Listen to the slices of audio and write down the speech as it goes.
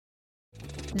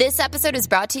This episode is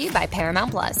brought to you by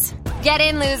Paramount Plus. Get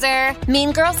in, loser!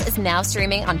 Mean Girls is now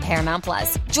streaming on Paramount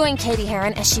Plus. Join Katie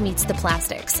Heron as she meets the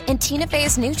plastics in Tina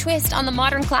Fey's new twist on the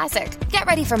modern classic. Get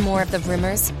ready for more of the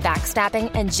rumors,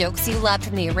 backstabbing, and jokes you loved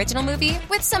from the original movie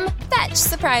with some fetch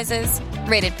surprises.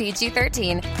 Rated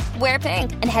PG-13. Wear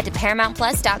pink and head to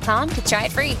ParamountPlus.com to try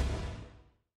it free.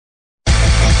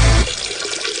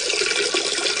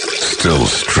 Still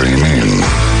streaming.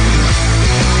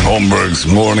 Holmberg's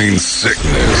Morning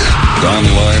Sickness.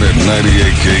 Online at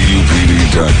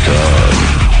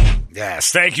 98kupd.com.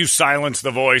 Yes, thank you, Silence the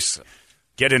Voice.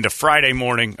 Get into Friday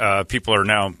morning. People are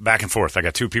now back and forth. I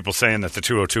got two people saying that the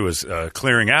 202 is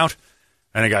clearing out,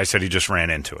 and a guy said he just ran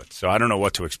into it. So I don't know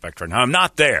what to expect right now. I'm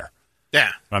not there.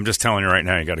 Yeah. I'm just telling you right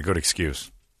now, you got a good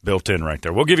excuse built in right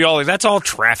there. We'll give you all. That's all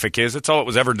traffic is. That's all it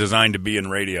was ever designed to be in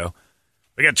radio.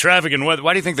 We got traffic and weather.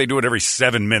 Why do you think they do it every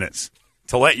 7 minutes?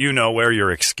 To let you know where your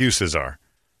excuses are.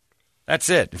 That's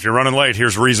it. If you're running late,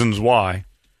 here's reasons why.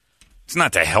 It's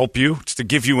not to help you. It's to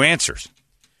give you answers.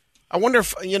 I wonder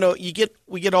if,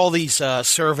 we get all these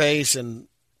surveys and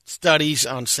studies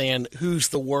on saying who's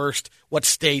the worst, what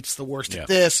state's the worst at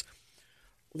this.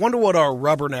 I wonder what our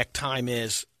rubberneck time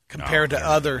is compared to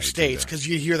other states, because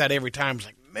you hear that every time. It's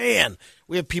like, man,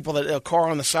 we have people that a car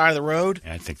on the side of the road.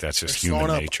 Yeah, I think that's just human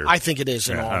nature. I think it is.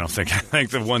 I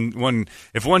think the one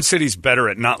if one city's better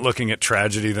at not looking at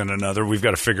tragedy than another, we've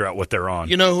got to figure out what they're on.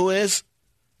 You know who is?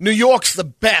 New York's the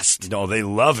best. No, they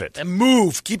love it. And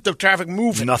move, keep the traffic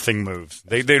moving. Nothing moves.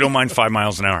 They don't mind 5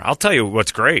 miles an hour. I'll tell you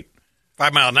what's great.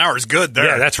 5 mile an hour is good there.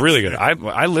 Yeah, that's really good.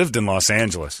 I lived in Los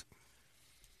Angeles.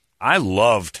 I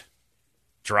loved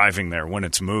driving there when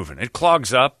it's moving. It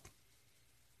clogs up.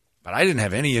 But I didn't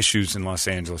have any issues in Los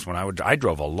Angeles when I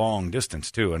drove a long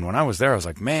distance, too. And when I was there, I was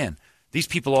like, man, these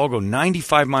people all go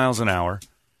 95 miles an hour,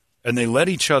 and they let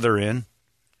each other in,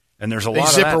 and there's a lot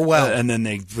of that. They zipper well. And then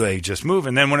they just move.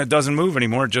 And then when it doesn't move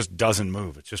anymore, it just doesn't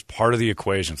move. It's just part of the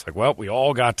equation. It's like, well, we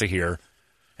all got to here,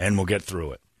 and we'll get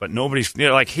through it. But nobody's,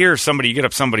 like here, you get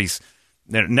up somebody's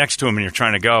next to them, and you're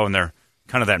trying to go, and they're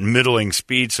kind of that middling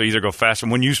speed, so you either go faster.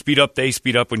 When you speed up, they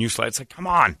speed up. When you slide, it's like, come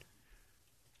on.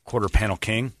 Quarter panel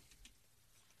king.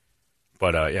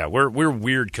 But, we're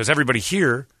weird because everybody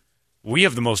here, we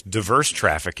have the most diverse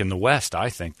traffic in the West,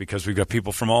 I think, because we've got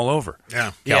people from all over.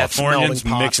 Yeah. Californians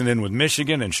mixing in with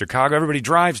Michigan and Chicago. Everybody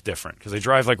drives different because they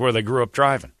drive like where they grew up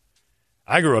driving.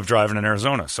 I grew up driving in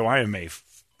Arizona, so I am a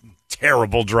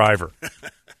terrible driver.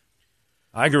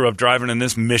 I grew up driving in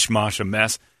this mishmash of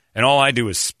mess, and all I do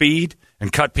is speed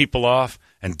and cut people off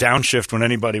and downshift when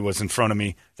anybody was in front of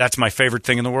me. That's my favorite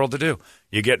thing in the world to do.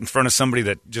 You get in front of somebody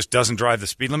that just doesn't drive the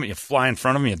speed limit. You fly in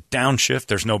front of them. You downshift.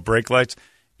 There's no brake lights.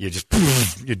 You just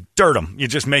you dirt them. You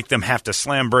just make them have to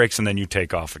slam brakes, and then you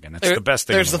take off again. It's the best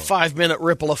thing. There's the 5-minute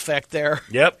ripple effect there.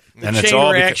 Yep. The and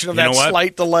chain reaction of that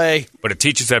slight delay. But it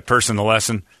teaches that person the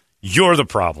lesson. You're the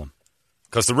problem.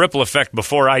 Because the ripple effect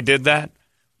before I did that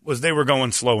was they were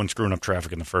going slow and screwing up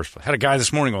traffic in the first place. I had a guy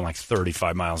this morning going like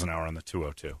 35 miles an hour on the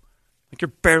 202. Like, you're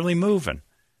barely moving.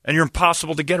 And you're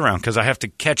impossible to get around because I have to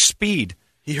catch speed.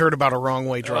 He heard about a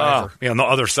wrong-way driver. On the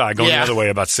other side, going the other way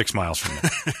about 6 miles from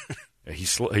there. He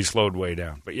slowed way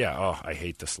down. But, I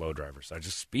hate the slow drivers. I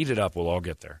just speed it up. We'll all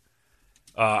get there.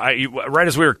 Right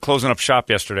as we were closing up shop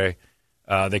yesterday,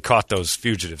 they caught those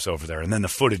fugitives over there, and then the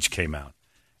footage came out.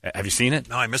 Have you seen it?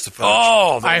 No, I missed the footage.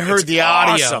 Oh, I heard the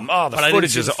audio. Awesome. Oh, the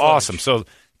footage is awesome. So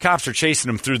cops are chasing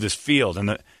them through this field,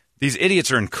 and these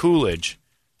idiots are in Coolidge.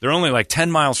 They're only like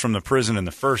 10 miles from the prison in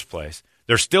the first place.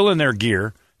 They're still in their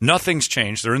gear. Nothing's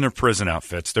changed. They're in their prison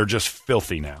outfits. They're just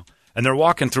filthy now. And they're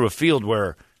walking through a field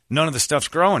where none of the stuff's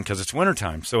growing because it's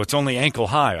wintertime. So it's only ankle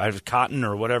high. I have cotton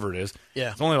or whatever it is.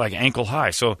 Yeah. It's only like ankle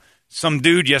high. So some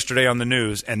dude yesterday on the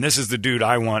news, and this is the dude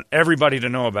I want everybody to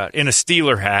know about, in a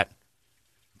Steeler hat,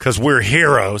 because we're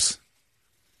heroes,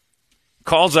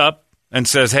 calls up and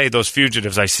says, hey, those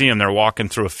fugitives, I see them. They're walking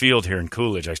through a field here in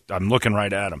Coolidge. I'm looking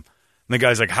right at them. And the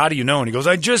guy's like, how do you know? And he goes,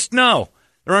 I just know.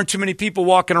 There aren't too many people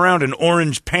walking around in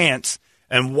orange pants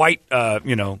and white,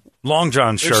 long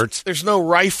john shirts. There's no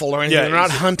rifle or anything. Yeah, they're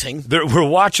not hunting. We're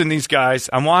watching these guys.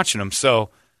 I'm watching them. So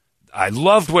I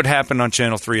loved what happened on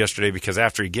Channel 3 yesterday because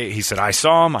after he said, I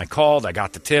saw him, I called, I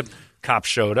got the tip, cops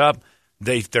showed up.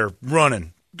 They're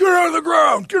running. Get out of the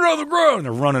ground! Get out of the ground! And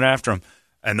they're running after him.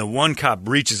 And the one cop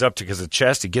reaches up to his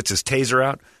chest. He gets his taser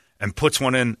out and puts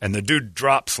one in. And the dude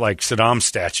drops like Saddam's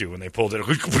statue when they pulled it.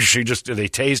 They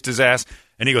tased his ass.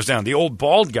 And he goes down. The old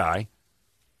bald guy,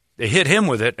 they hit him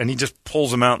with it. And he just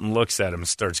pulls him out and looks at him and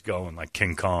starts going like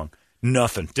King Kong.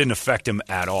 Nothing. Didn't affect him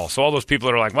at all. So all those people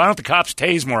that are like, why don't the cops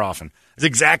tase more often? That's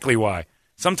exactly why.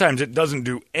 Sometimes it doesn't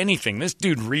do anything. This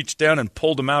dude reached down and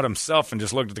pulled him out himself and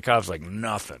just looked at the cops like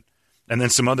nothing. And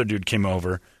then some other dude came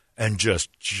over and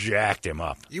just jacked him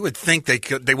up. You would think they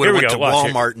would have went to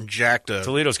Walmart and jacked a...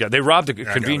 Toledo's got. They robbed a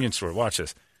convenience store. Watch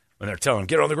this. When they're telling him,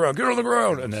 get on the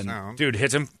ground, and then dude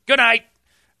hits him. Good night.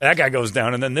 That guy goes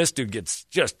down, and then this dude gets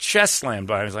just chest slammed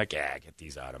by him. He's like, get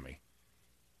these out of me.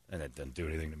 And it didn't do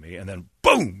anything to me. And then,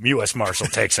 boom, U.S. Marshal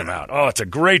takes him out. Oh, it's a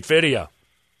great video.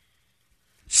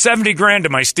 $70,000 to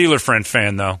my Steeler friend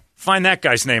fan, though. Find that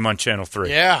guy's name on Channel 3.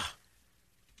 Yeah.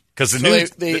 Because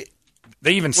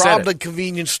they even said robbed a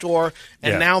convenience store,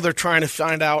 and now they're trying to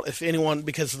find out if anyone,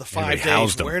 because of the 5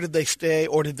 days, where did they stay,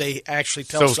 or did they actually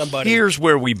tell somebody? Here's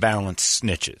where we balance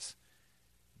snitches.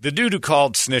 The dude who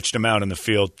called snitched him out in the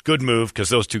field. Good move, because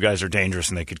those two guys are dangerous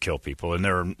and they could kill people.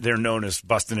 And they're known as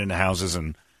busting into houses,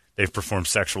 and they've performed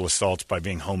sexual assaults by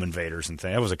being home invaders and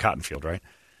things. That was a cotton field, right?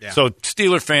 Yeah. So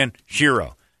Steeler fan,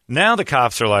 hero. Now the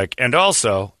cops are like, and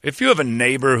also, if you have a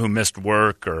neighbor who missed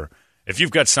work, or if you've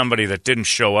got somebody that didn't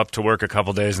show up to work a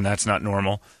couple days and that's not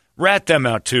normal, rat them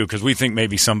out too, because we think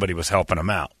maybe somebody was helping them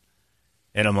out.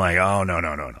 And I'm like, oh, no.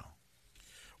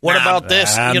 What about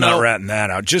this? I'm not ratting that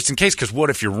out, just in case, because what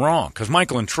if you're wrong? Because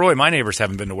Michael and Troy, my neighbors,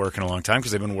 haven't been to work in a long time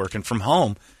because they've been working from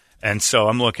home. And so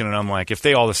I'm looking and I'm like, if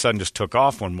they all of a sudden just took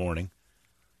off one morning,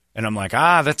 and I'm like,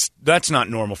 that's not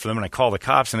normal for them. And I call the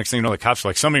cops, and next thing you know, the cops are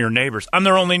like, some of your neighbors, I'm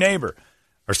their only neighbor,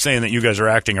 are saying that you guys are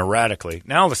acting erratically.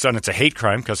 Now all of a sudden it's a hate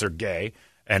crime because they're gay,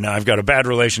 and I've got a bad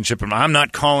relationship, and I'm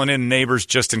not calling in neighbors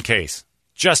just in case.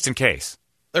 Just in case.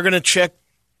 They're going to check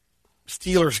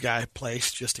Steelers guy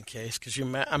place just in case, because you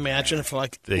imagine if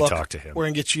they talk to him, we're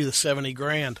going to get you the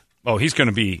 $70,000. Oh, he's going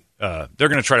to be. They're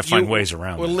going to try to find ways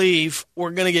around. We'll leave.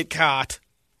 We're going to get caught.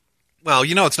 Well,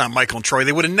 it's not Michael and Troy.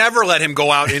 They would have never let him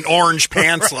go out in orange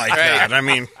pants like that. I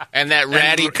mean, and that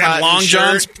ratty cotton long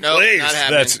johns. Nope,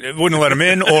 please, it wouldn't let him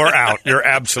in or out. You're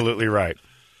absolutely right.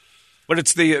 But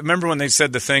it's remember when they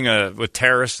said the thing with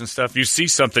terrorists and stuff? You see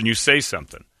something, you say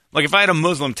something. Like if I had a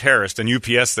Muslim terrorist and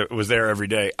UPS that was there every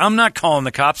day, I'm not calling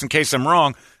the cops in case I'm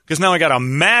wrong, because now I got a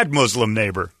mad Muslim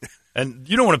neighbor. And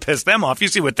you don't want to piss them off. You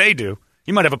see what they do.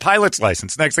 You might have a pilot's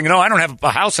license. Next thing you know, I don't have a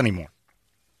house anymore.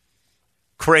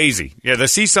 Crazy. Yeah, the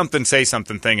see something, say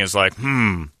something thing is like,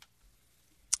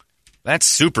 that's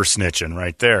super snitching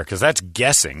right there, because that's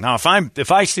guessing. Now,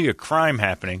 if I see a crime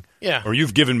happening, or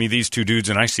you've given me these two dudes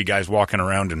and I see guys walking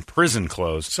around in prison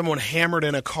clothes. Someone hammered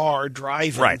in a car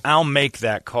driving. Right, I'll make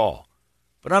that call.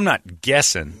 But I'm not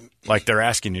guessing like they're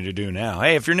asking you to do now.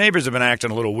 Hey, if your neighbors have been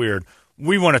acting a little weird,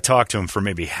 we want to talk to them for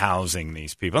maybe housing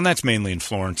these people. And that's mainly in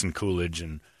Florence and Coolidge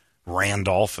and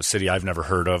Randolph, a city I've never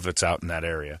heard of. It's out in that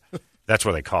area. That's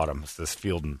where they caught him. It's this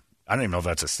field. And I don't even know if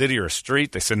that's a city or a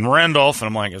street. They said in Randolph. And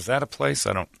I'm like, is that a place?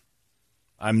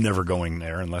 I'm never going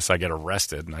there unless I get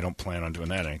arrested. And I don't plan on doing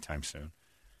that anytime soon.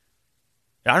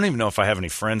 I don't even know if I have any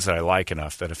friends that I like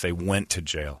enough that if they went to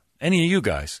jail, any of you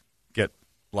guys get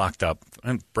locked up.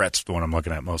 And Brett's the one I'm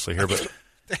looking at mostly here, but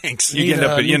thanks. You end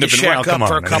up in shack up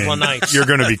for a couple of nights. You're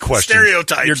going to be questioned.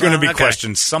 Stereotypes. You're going to be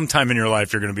questioned sometime in your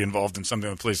life. You're going to be involved in something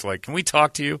with the police. Like, can we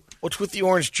talk to you? What's with the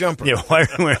orange jumper? Yeah,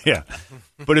 yeah.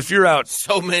 But if you're out,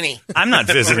 so many. I'm not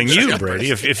visiting you, Brady.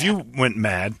 If you went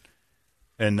mad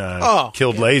and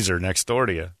killed Laser next door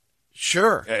to you,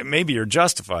 sure, maybe you're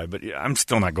justified. But I'm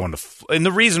still not going to. And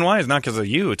the reason why is not because of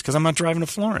you. It's because I'm not driving to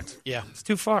Florence. Yeah, it's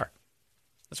too far.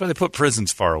 That's why they put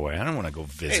prisons far away. I don't want to go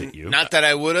visit you. Not that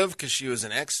I would have, because she was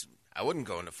an ex. I wouldn't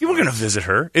go into Florence. You were going to visit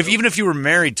her, even if you were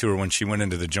married to her when she went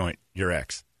into the joint, your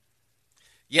ex.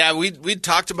 Yeah, we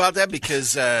talked about that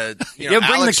because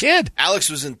bring the kid. Alex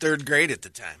was in 3rd grade at the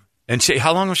time. And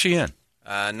how long was she in?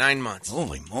 9 months.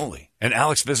 Holy moly! And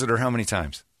Alex visited her how many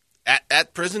times?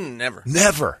 At prison, never.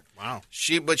 Never. Wow.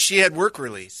 But she had work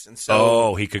release, and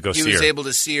so he could go see her. He was able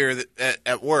to see her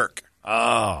at work.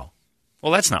 Oh.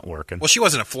 Well, that's not working. Well, she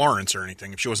wasn't at Florence or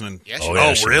anything. If she wasn't in... Yeah, she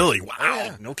was. Really? Wow. Oh,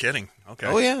 yeah. No kidding. Okay.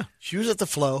 Oh, yeah. She was at the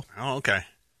Flow. Oh, okay.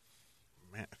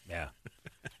 Man. Yeah.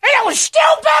 And it was still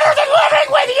better than living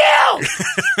with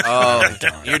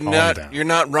you! You're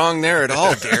not wrong there at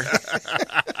all, dear.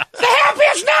 The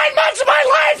happiest 9 months of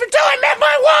my life until I met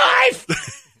my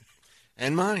wife!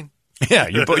 And mine. Yeah,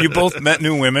 you both met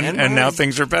new women, and now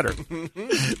things are better.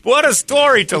 What a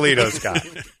story Toledo's got.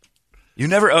 You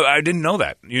never. I didn't know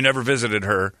that. You never visited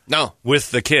her. No.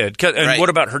 With the kid. And what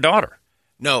about her daughter?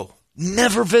 No.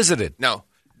 Never visited. No.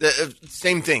 The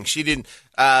same thing. She didn't.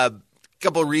 A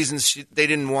couple of reasons they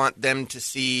didn't want them to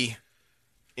see,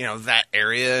 that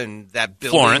area and that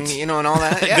building, Florence. and all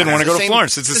that. Yeah, didn't want to go to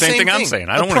Florence. It's the same thing I'm saying.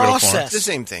 I don't want to go to Florence. It's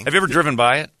the same thing. Have you ever driven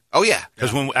by it? Oh, yeah.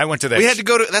 Because when I went to that... We had to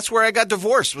go to... That's where I got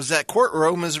divorced, was that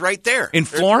courtroom is right there. In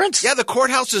Florence? Yeah, the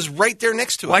courthouse is right there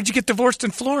next to it. Why'd you get divorced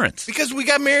in Florence? Because we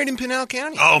got married in Pinal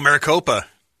County. Oh, Maricopa.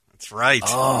 That's right.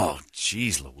 Oh,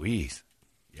 jeez Louise.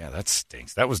 Yeah, that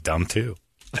stinks. That was dumb, too.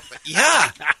 Yeah,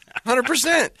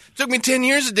 100%. Took me 10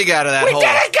 years to dig out of that hole. We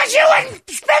did it because you wouldn't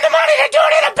spend the money to do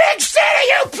it in a big city,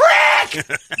 you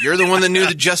prick! You're the one that knew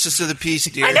the justice of the peace,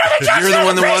 dear. I know the justice You're the one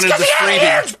of that the wanted peace the 'cause the freebie.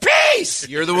 here's peace!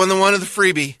 You're the one that wanted the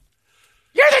freebie.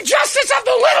 You're the justice of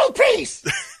the little piece!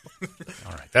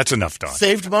 All right, that's enough, Don.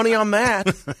 Saved money on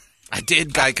that. I did,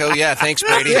 Geico. Yeah, thanks,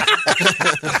 Brady.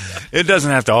 It doesn't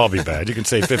have to all be bad. You can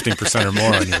save 15% or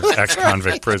more on your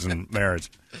ex-convict prison marriage.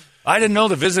 I didn't know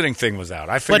the visiting thing was out.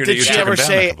 I But figured did you'd she taken ever down a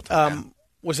say, couple times.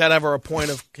 was that ever a point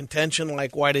of contention?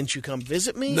 Like, why didn't you come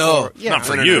visit me? No. Or- yeah, Not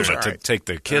for no, you, no, but to right. take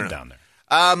the kid down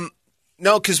there.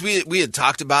 No, because we had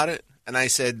talked about it, and I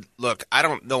said, look, I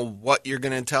don't know what you're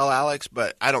going to tell Alex,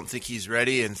 but I don't think he's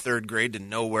ready in third grade to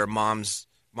know where mom's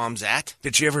at.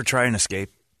 Did she ever try and escape?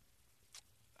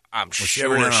 I'm Was she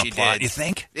sure ever in she a plot, did. you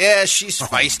think? Yeah, she's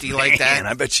feisty like that. Man,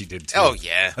 I bet she did, too. Oh,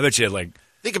 yeah. I bet she had, like...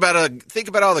 Think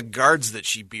about all the guards that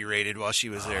she berated while she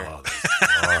was there. Oh,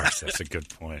 gosh, that's a good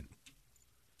point.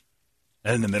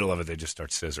 And in the middle of it, they just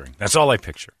start scissoring. That's all I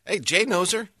picture. Hey, Jay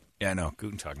knows her. Yeah, no,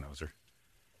 Guten Tag knows her.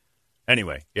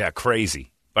 Anyway, yeah,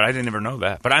 crazy. But I didn't ever know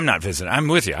that. But I'm not visiting. I'm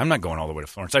with you. I'm not going all the way to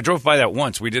Florence. I drove by that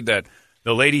once. We did that.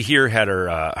 The lady here had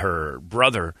her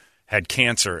brother had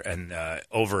cancer, and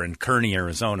over in Kearney,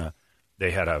 Arizona, they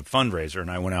had a fundraiser,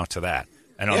 and I went out to that.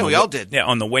 And Yeah, we all did. Yeah,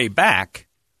 on the way back,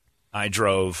 I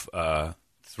drove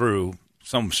through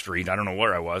some street. I don't know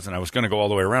where I was, and I was going to go all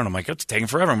the way around. I'm like, it's taking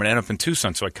forever. I'm going to end up in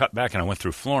Tucson. So I cut back, and I went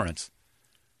through Florence,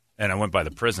 and I went by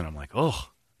the prison. I'm like, oh,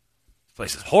 this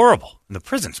place is horrible. And the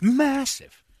prison's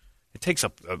massive. It takes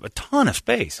up a ton of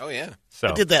space. Oh, yeah. So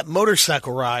I did that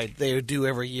motorcycle ride they would do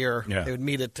every year. Yeah. They would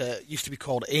meet at used to be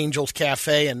called Angels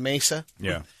Cafe in Mesa.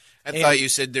 yeah. I thought you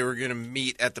said they were going to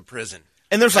meet at the prison.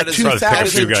 And there's like That is- 2,000. Probably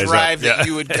pick a few guys up. drive that Yeah.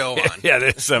 you would go on. Yeah,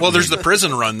 there's something. Well, there's the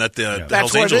prison run that the That's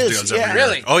Hells what it Angels is. does every Yeah. year.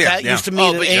 Really? Oh, yeah. That yeah. used to meet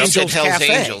Oh, at but you said Angels Hells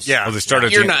Cafe. Angels. Yeah. Oh, they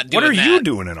started. You're to- not What are doing you that.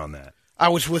 doing it on that? I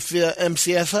was with the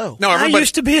MCSO. No, everybody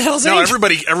used to be Hell's No, Angels.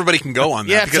 everybody can go on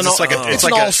that Yeah, it's because an it's like all- a it's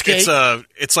an all-skate.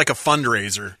 it's like a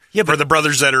fundraiser Yeah, for but- the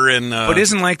brothers that are in. But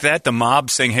isn't like that the mob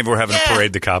saying, "Hey, we're having a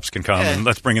parade. The cops can come and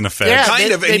let's bring in the feds." Yeah, Kind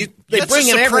they, of, and They, you- they that's bring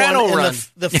a in everyone, Soprano and run.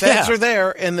 the feds Yeah. are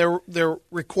there, and they're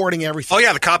recording everything. Oh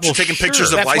yeah, the cops are taking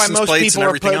pictures of That's why license most plates people and are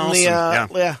everything putting else.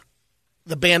 the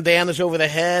the bandanas over the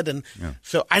head, and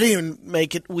so I didn't even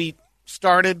make it. We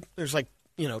started. There's like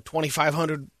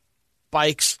 2,500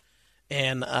 bikes,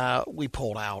 and we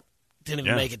pulled out. Didn't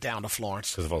even Yeah. make it down to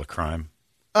Florence. Because of all the crime.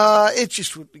 It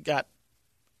just got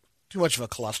too much of a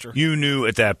cluster. You knew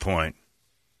at that point,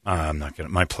 I'm not gonna.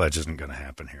 My pledge isn't going to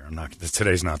happen here. I'm not.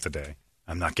 Today's not the day.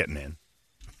 I'm not getting in.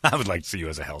 I would like to see you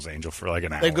as a Hell's Angel for like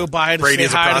an hour. They go by to Brady say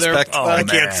as a hi to their prospect. Oh, I man.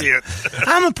 can't see it.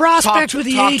 I'm a prospect with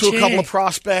the talk to a HA. couple of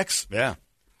prospects. Yeah.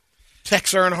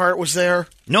 Tex Earnhardt was there.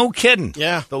 No kidding.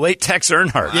 Yeah. The late Tex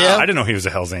Earnhardt. Yeah. I didn't know he was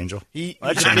a Hell's Angel. He's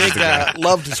That a changed big the game.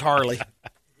 loved his Harley.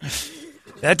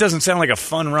 That doesn't sound like a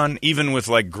fun run, even with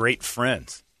like great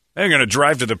friends. They're going to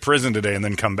drive to the prison today and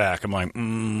then come back. I'm like,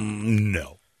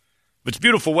 no. But it's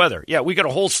beautiful weather. Yeah, we got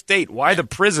a whole state. Why the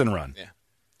prison run? Yeah.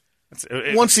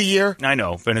 Once a year. I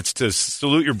know, but it's to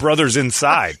salute your brothers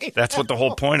inside. That's what the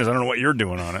whole point is. I don't know what you're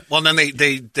doing on it. Well, and then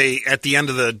they at the end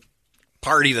of the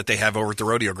party that they have over at the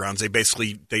rodeo grounds, they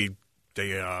basically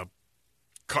a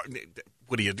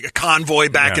convoy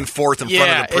back Yeah. and forth in Yeah,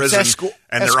 front of the it's prison,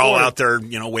 and they're all escorted. out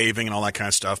there, waving and all that kind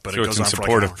of stuff. But So it it's goes in on for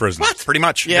support like of prisoners. Pretty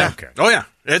much. Yeah. Okay. Oh yeah,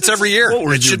 it's every year. What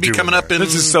were It you should be doing coming up there? in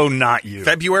This is so not you.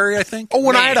 February, I think. Oh,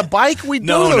 when I had a bike, we'd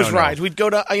No, do those no. rides. We'd go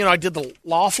to, I did the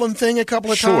Laughlin thing a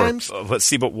couple of Sure. times Let's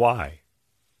see, but why?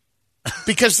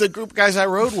 because the group of guys I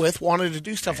rode with wanted to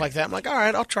do stuff like that. I'm like, all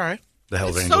right, I'll try it. The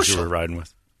Hells It's Angels social. you were riding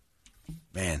with.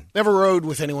 Man, Never rode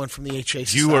with anyone from the HA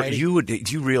Society. do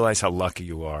you realize how lucky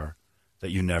you are that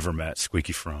you never met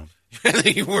Squeaky Frome?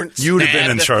 You weren't. You would have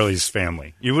been in stabbed. Charlie's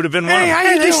family. You would have been one Hey, of how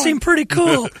them. you doing? They seem pretty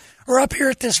cool. We're up here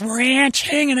at this ranch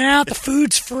hanging out. The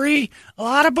food's free. A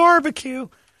lot of barbecue.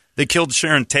 They killed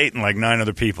Sharon Tate and like 9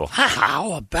 other people.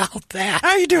 How about that?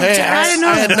 How you doing, Hey, Ted? I didn't know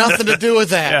I had that. nothing to do with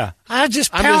that. Yeah. I was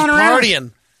just I'm just palling around.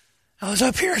 partying. I was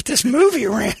up here at this movie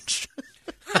ranch.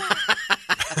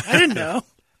 I didn't know.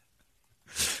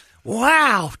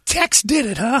 Wow. Tex did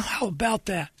it, huh? How about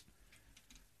that?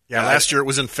 Yeah, last year it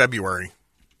was in February.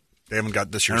 They haven't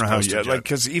got this I year's don't know how posted you, yet. like,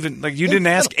 because even, like, you didn't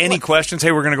ask any questions.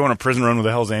 Hey, we're going to go on a prison run with the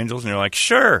Hells Angels. And you're like,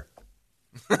 sure.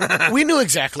 We knew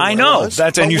exactly what I know. it was.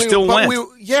 That's- and but you still but went.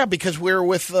 yeah, because we were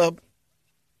with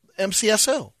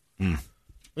MCSO.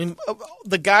 I mean,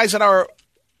 the guys that I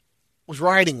was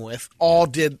riding with all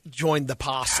join the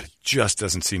posse. It just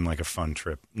doesn't seem like a fun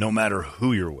trip, no matter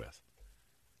who you're with.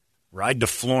 Ride to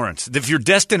Florence. If your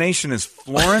destination is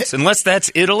Florence, unless that's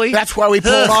Italy. That's why we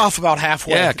pulled off about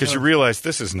halfway. Yeah, because you realize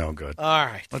this is no good. All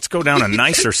right. Let's go down a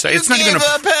nicer side. It's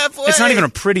not even a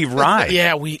pretty ride.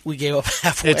 Yeah, we gave up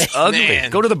halfway. It's ugly.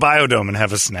 Man. Go to the Biodome and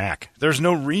have a snack. There's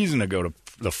no reason to go to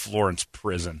the Florence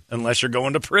prison unless you're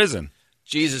going to prison.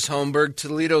 Jesus, Holmberg,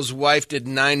 Toledo's wife did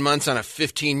 9 months on a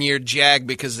 15-year jag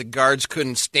because the guards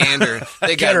couldn't stand her.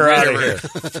 They got her rid out of of her.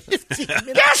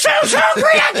 here. Guess who's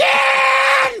hungry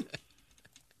again?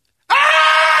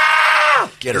 Ah!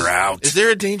 Get her out. Is there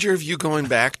a danger of you going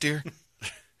back, dear?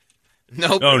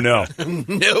 Nope. Oh, no.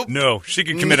 Nope. No. She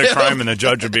could commit a crime and the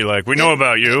judge would be like, we know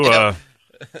about you.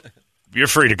 You're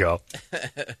free to go.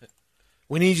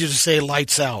 We need you to say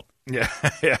lights out. Yeah.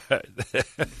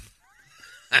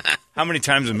 How many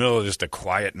times in the middle of just a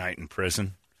quiet night in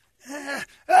prison? I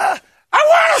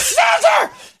want a scissor!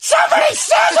 Somebody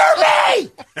scissor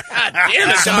me! God damn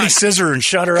it, Somebody Don. scissor her and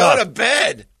shut her Go up. to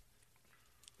bed.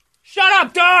 Shut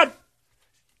up, Don!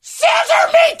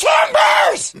 Scissor me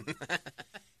timbers!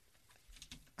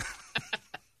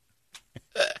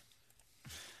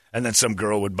 And then some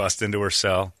girl would bust into her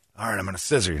cell. All right, I'm going to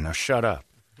scissor you. Now shut up.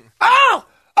 Oh,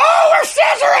 we're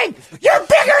scissoring! You're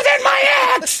bigger than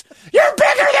my ex! You're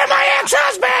bigger than my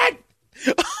ex-husband!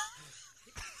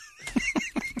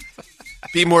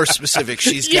 Be more specific.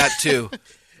 She's got two.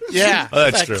 Yeah, Oh,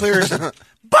 that's that true. clears.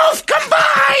 Both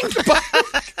combined!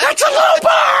 That's a low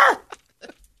bar!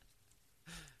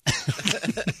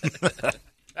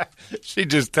 She'd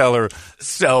just tell her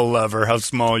cell lover how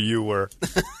small you were.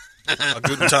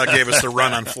 Guten Tag gave us the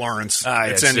run on Florence. Ah,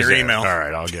 yeah, it's in your just- email. All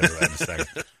right, I'll get to that in a second.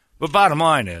 But bottom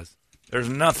line is, there's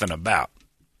nothing about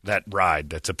that ride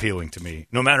that's appealing to me.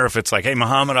 No matter if it's like, hey,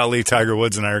 Muhammad Ali, Tiger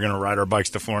Woods, and I are going to ride our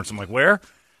bikes to Florence. I'm like, where?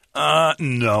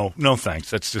 No thanks.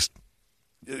 That's just,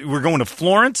 we're going to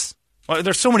Florence? Well,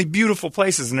 there's so many beautiful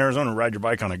places in Arizona to ride your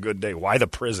bike on a good day. Why the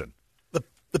prison?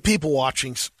 The people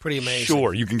watching's pretty amazing.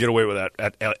 Sure, you can get away with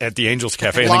that at the Angels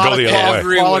Cafe A and then lot go the of other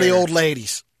way. quality old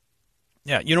ladies.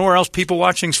 Yeah, you know where else people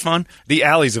watching's fun? The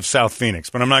alleys of South Phoenix.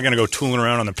 But I'm not going to go tooling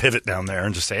around on the pivot down there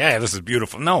and just say, hey, this is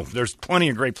beautiful. No, there's plenty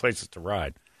of great places to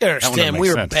ride. You That one understand? doesn't We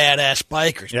make were sense. badass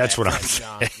bikers. Yeah, that's back what I'm then,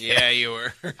 John. Yeah, you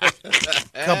were.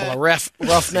 Couple of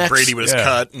roughnecks. Brady was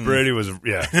cut. and- Brady was,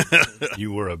 yeah.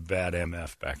 You were a bad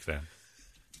MF back then.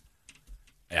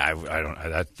 Yeah, I don't.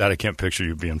 That I can't picture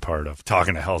you being part of.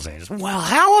 Talking to Hell's Angels. Well,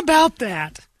 how about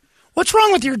that? What's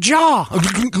wrong with your jaw?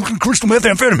 Crystal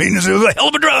methamphetamine is a hell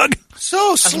of a drug.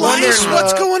 So, Slice,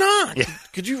 what's going on?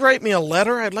 Could you write me a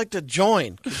letter? I'd like to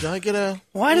join. Could I get a?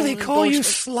 Why do they call you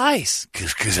Slice?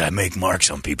 Because I make marks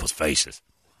on people's faces.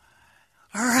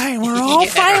 All right, we're all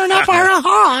firing up our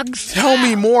hogs. Tell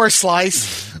me more,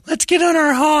 Slice. Let's get on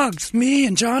our hogs. Me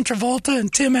and John Travolta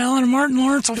and Tim Allen and Martin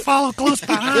Lawrence will follow close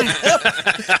behind.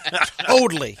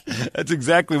 Totally. That's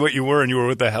exactly what you were, and you were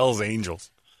with the Hell's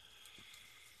Angels.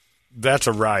 That's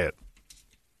a riot.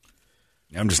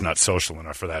 I'm just not social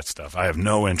enough for that stuff. I have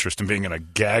no interest in being in a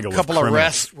gaggle A couple of of criminals.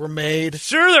 arrests were made.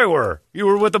 Sure they were. You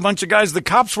were with a bunch of guys the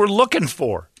cops were looking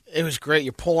for. It was great.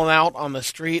 You're pulling out on the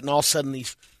street, and all of a sudden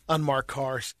these unmarked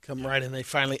cars come right in.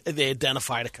 They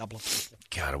identified a couple of people.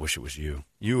 God, I wish it was you.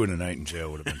 You and a night in jail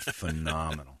would have been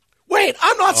phenomenal. Wait,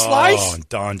 I'm not Oh, Slice. and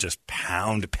Don just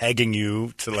pegging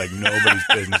you to like nobody's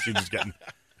business. You just getting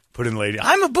put in lady.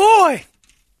 I'm a boy.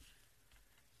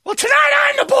 Well, tonight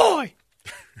I'm the boy.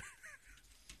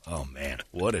 Oh man,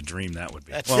 what a dream that would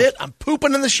be. That's it. I'm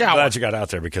pooping in the shower. Glad you got out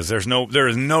there because there is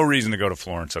no reason to go to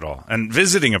Florence at all. And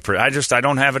visiting I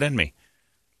don't have it in me.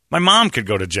 My mom could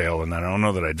go to jail, and I don't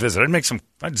know that I'd visit.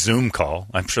 I'd Zoom call.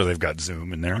 I'm sure they've got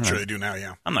Zoom in there. I'm sure they do now,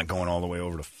 yeah. I'm not going all the way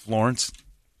over to Florence,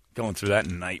 going through that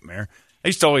nightmare. I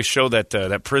used to always show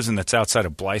that prison that's outside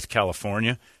of Blythe,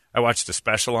 California. I watched a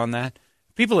special on that.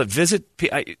 People that visit,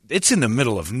 it's in the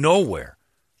middle of nowhere.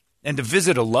 And to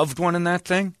visit a loved one in that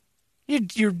thing,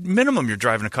 you're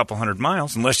driving a couple 100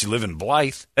 miles, unless you live in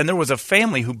Blythe. And there was a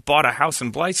family who bought a house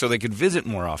in Blythe so they could visit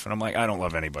more often. I'm like, I don't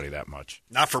love anybody that much.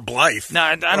 Not for Blythe. No,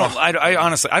 I don't. I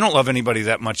honestly, I don't love anybody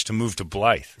that much to move to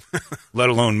Blythe, let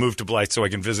alone move to Blythe so I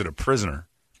can visit a prisoner.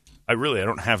 I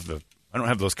don't have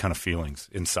those kind of feelings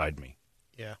inside me.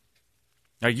 Yeah.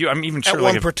 I'm even sure At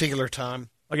one particular time.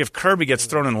 like if Kirby gets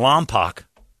thrown in Lompoc,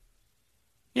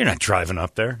 you're not driving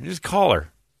up there. You just call her.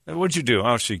 What'd you do?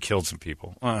 Oh, she killed some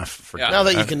people. Forget Now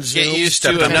that it. you can zoom. Get used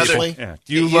to potentially. another. Yeah.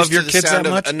 Do you Get love used your to the kids sound that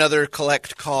of much? Another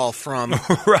collect call from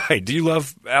Right. Do you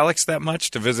love Alex that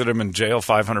much to visit him in jail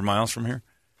 500 miles from here?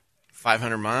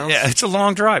 500 miles. Yeah, it's a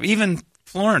long drive. Even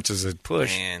Florence is a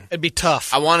push. Man. It'd be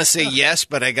tough. I want to say yes,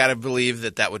 but I got to believe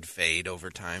that would fade over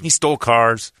time. He stole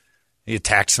cars. He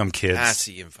attacked some kids. I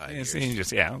see you in 5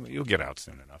 years. You'll get out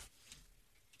soon enough.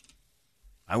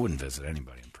 I wouldn't visit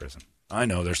anybody in prison. I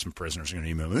know there's some prisoners going to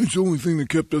email me. It's the only thing that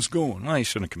kept us going. Well, you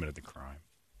shouldn't have committed the crime.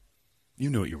 You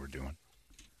knew what you were doing.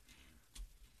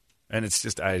 And it's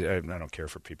just, I don't care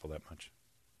for people that much.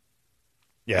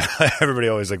 Yeah, everybody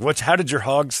always like, how did your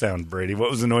hog sound, Brady? What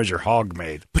was the noise your hog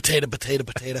made? Potato, potato,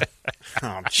 potato.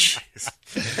 Oh,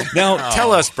 jeez. Now,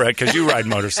 tell us, Brett, because you ride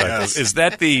motorcycles. Is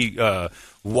that the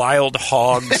wild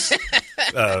hogs?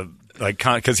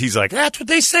 Because he's like, that's what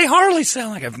they say Harleys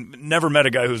sound like. I've never met a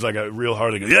guy who's like a real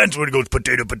Harley. That's what it goes,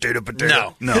 potato, potato,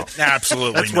 potato. No,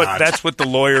 absolutely not. That's what the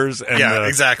lawyers and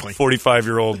exactly.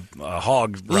 45-year-old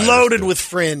hog loaded with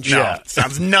fringe. No, Yeah.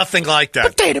 sounds nothing like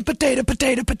that. Potato, potato,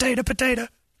 potato, potato, potato.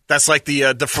 That's like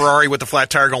the Ferrari with the flat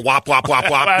tire going whop, whop, whop,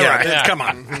 whop. Right. Yeah, come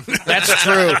on. That's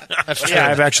true. That's true. Yeah,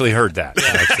 I've actually heard that.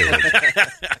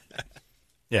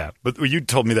 Yeah, but you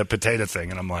told me that potato thing,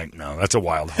 and I'm like, no, that's a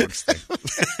wild hogs thing.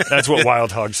 That's what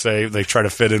wild hogs say. They try to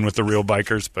fit in with the real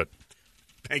bikers, but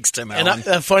Thanks, Tim And Allen.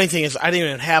 the funny thing is, I didn't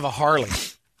even have a Harley.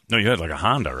 no, you had like a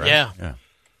Honda, right? Yeah.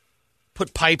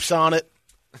 Put pipes on it.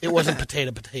 It wasn't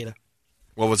potato, potato.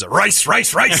 What was it? Rice.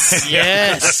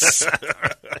 Yes.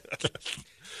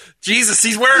 Jesus,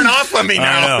 he's wearing off on me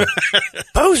now. I know.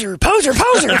 Poser, poser,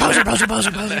 poser, poser, poser,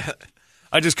 poser, poser.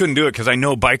 I just couldn't do it because I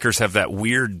know bikers have that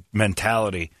weird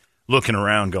mentality, looking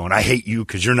around, going, "I hate you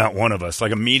because you're not one of us."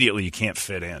 Like immediately, you can't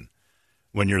fit in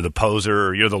when you're the poser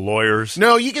or you're the lawyers.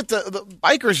 No, you get the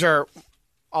bikers are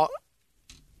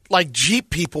like Jeep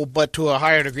people, but to a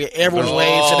higher degree. Everyone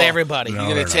waves at everybody. No, You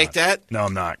going they're to take not. that? No,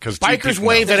 I'm not. Because Bikers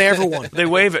wave at everyone. They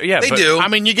wave at, yeah, They but do. I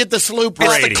mean, you get the salute. It's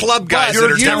parade. the club guys You're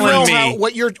that are You telling telling know me- how,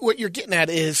 what you're getting at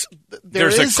is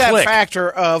There's a that clique. factor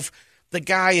of the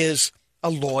guy is a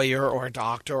lawyer or a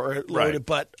doctor or loaded, Right.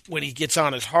 but when he gets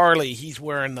on his Harley, he's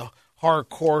wearing the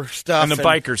hardcore stuff. And the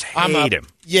bikers hate him.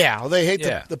 Yeah, they hate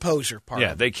Yeah. the poser part.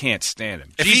 Yeah, they can't stand him.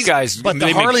 If These he's- guys, but the they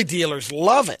make- Harley dealers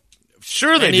love it.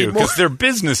 sure they they do need more- because they're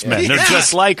businessmen. They're Yeah.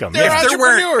 just like them. If Yeah. they're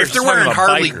wearing Talking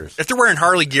about bikers. if they're wearing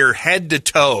Harley gear head to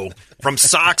toe, from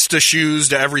socks to shoes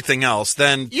to everything else,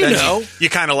 then You know. you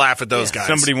kind of laugh at those guys.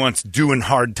 Somebody wants doing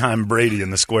hard time Brady in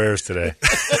the squares today.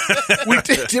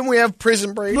 Didn't we have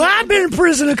Prison Brady? Well, I've been in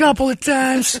prison a couple of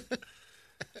times.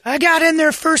 I got in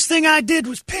there, first thing I did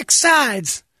was pick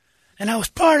sides. And I was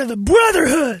part of the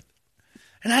Brotherhood.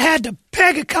 And I had to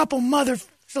peg a couple motherfuckers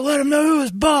to let them know who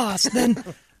was boss. Then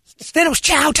it was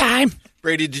chow time.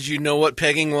 Brady, did you know what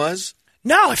pegging was?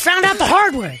 No, I found out the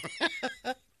hard way.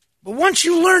 But once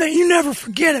you learn it, you never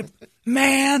forget it,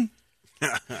 man.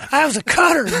 I was a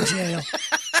cutter in jail.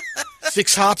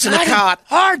 6 hots in I a had cot.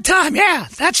 Hard time, yeah.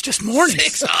 That's just morning.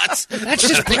 6 hots. That's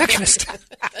just breakfast.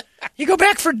 You go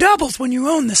back for doubles when you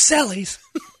own the cellies.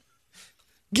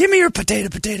 Give me your potato,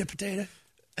 potato, potato.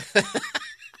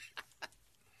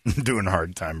 doing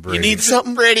hard time Brady. You need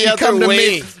something, Brady you out there come to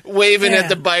me. waving Yeah. at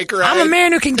the bike ride. I'm a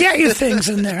man who can get you things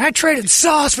in there. I traded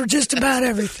sauce for just about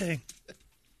everything.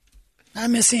 I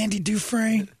miss Andy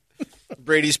Dufresne.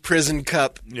 Brady's prison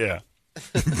cup. Yeah.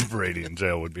 Brady in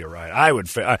jail would be a riot. I would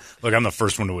look, I'm the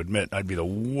first one to admit I'd be the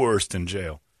worst in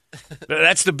jail.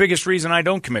 That's the biggest reason I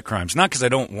don't commit crimes. Not because I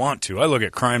don't want to. I look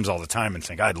at crimes all the time and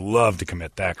think I'd love to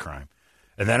commit that crime.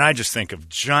 And then I just think of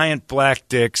giant black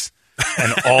dicks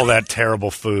and all that terrible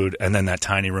food and then that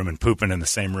tiny room and pooping in the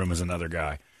same room as another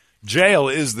guy. Jail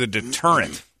is the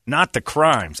deterrent, not the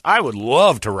crimes. I would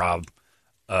love to rob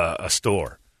a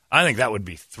store. I think that would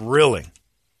be thrilling.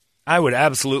 I would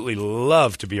absolutely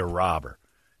love to be a robber.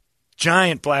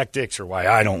 Giant black dicks are why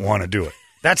I don't want to do it.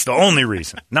 That's the only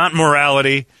reason. Not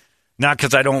morality, not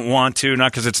because I don't want to,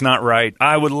 not because it's not right.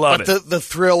 I would love But it. the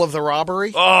thrill of the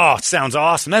robbery? Oh, it sounds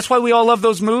awesome. That's why we all love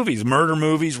those movies, murder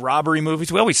movies, robbery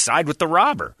movies. We always side with the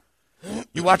robber.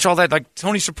 You watch all that, like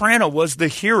Tony Soprano was the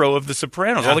hero of The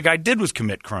Sopranos. All the guy did was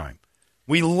commit crime.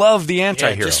 We love the Yeah,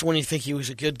 anti-hero. just when you think he was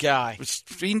a good guy.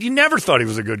 You never thought he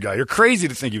was a good guy. You're crazy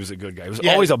to think he was a good guy. He was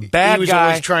always a bad he was guy.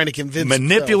 always trying to convince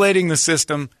manipulating the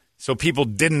system so people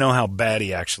didn't know how bad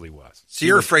he actually was. So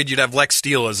you're afraid you'd have Lex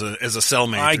Steele as a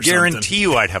cellmate? I or guarantee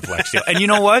you, I'd have Lex Steele. And you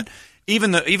know what?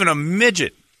 Even a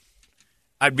midget,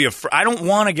 I'd be I don't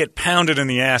want to get pounded in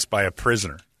the ass by a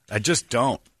prisoner. I just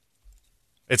don't.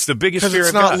 It's the biggest Because fear it's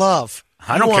I've not got. love.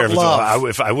 I You don't care want if it's love.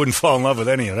 if I wouldn't fall in love with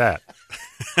any of that.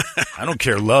 I don't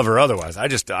care love or otherwise.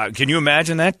 Can you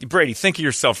imagine that, Brady? Think of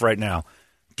yourself right now,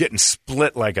 getting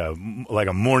split like a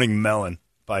morning melon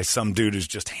by some dude who's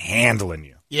just handling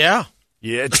you. Yeah.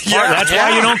 Yeah, that's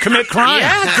why you don't commit crime.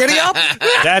 Yeah, giddy up.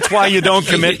 That's why you don't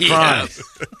commit crime.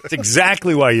 It's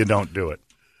exactly why you don't do it.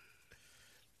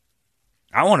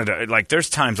 I wanted to, like, there's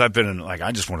times I've been in, like,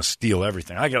 I just want to steal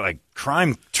everything. I get, like,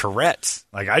 crime Tourette's.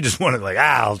 Like, I just want to, like,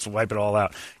 I'll just wipe it all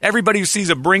out. Everybody who sees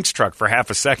a Brinks truck for half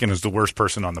a second is the worst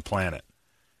person on the planet.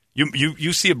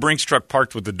 You see a Brinks truck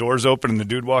parked with the doors open and the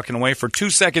dude walking away, for 2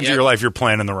 seconds of your life, you're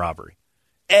planning the robbery.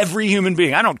 Every human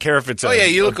being. I don't care if it's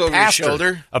you look over pastor. your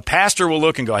shoulder. A pastor will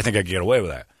look and go, I think I can get away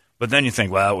with that. But then you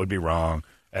think, well, it would be wrong.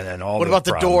 And then What about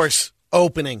the doors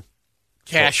opening,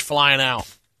 cash flying out?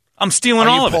 I'm stealing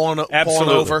all of it. Pulling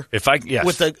over? With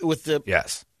the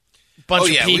bunch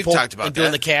of people we've talked about and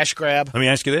doing the cash grab. Let me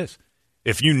ask you this.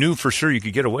 If you knew for sure you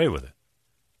could get away with it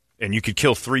and you could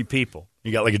kill 3 people,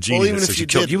 you got like a genie that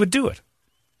says you would do it.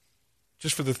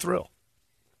 Just for the thrill.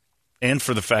 And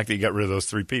for the fact that you got rid of those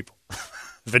 3 people.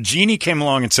 If a genie came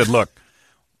along and said, look,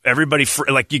 everybody,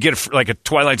 like you get a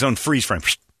Twilight Zone freeze frame.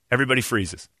 Everybody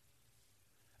freezes.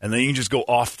 And then you can just go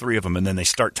off 3 of them and then they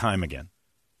start time again.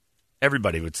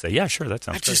 Everybody would say, yeah, sure, that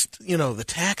sounds good. The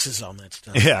taxes on that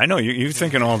stuff. Yeah, I know. You're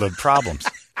thinking all the problems.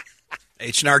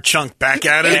 H&R Chunk back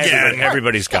at it again.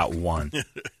 Everybody's got one.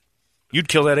 You'd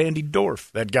kill that Andy Dorf,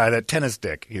 that guy, that tennis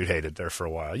dick you hated there for a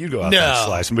while. You'd go out there and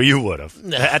slice him, but you would have.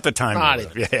 No, at the time, you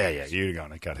would have. Yeah, you'd go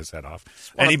and cut his head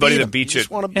off. Anybody that beat you.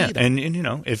 And,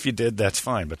 if you did, that's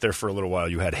fine. But there for a little while,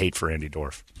 you had hate for Andy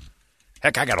Dorf.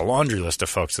 Heck, I got a laundry list of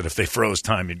folks that if they froze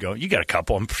time, you'd go, you got a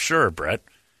couple, I'm sure, Brett.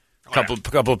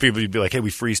 Couple of people, you'd be like, hey, we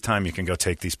freeze time. You can go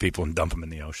take these people and dump them in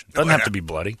the ocean. Doesn't have to be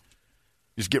bloody.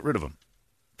 Just get rid of them.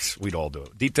 We'd all do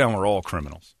it. Deep down, we're all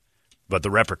criminals. But the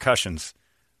repercussions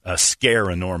scare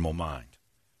a normal mind.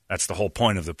 That's the whole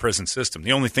point of the prison system.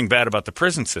 The only thing bad about the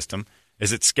prison system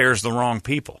is it scares the wrong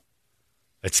people.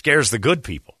 It scares the good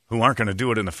people who aren't going to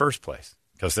do it in the first place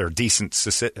because they're decent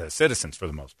citizens for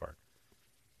the most part.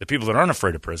 The people that aren't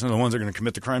afraid of prison are the ones that are going to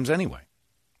commit the crimes anyway.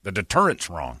 The deterrent's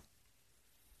wrong.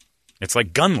 It's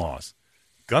like gun laws.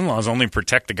 Gun laws only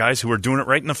protect the guys who are doing it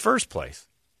right in the first place.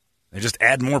 They just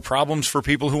add more problems for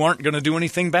people who aren't going to do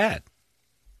anything bad.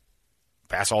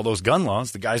 Pass all those gun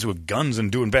laws, the guys who have guns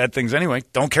and doing bad things anyway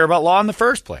don't care about law in the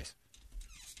first place.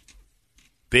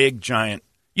 Big, giant.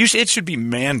 It should be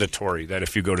mandatory that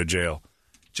if you go to jail,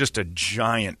 just a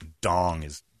giant dong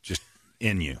is just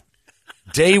in you.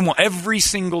 Day one, every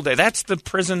single day. That's the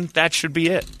prison. That should be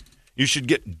it. You should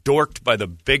get dorked by the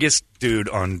biggest dude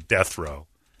on death row.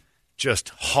 Just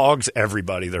hogs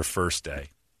everybody their first day.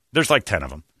 There's like 10 of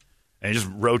them. And you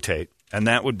just rotate. And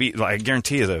that would be, I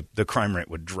guarantee you, the crime rate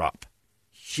would drop.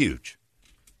 Huge.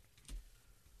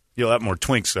 You'll have more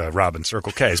twinks robbing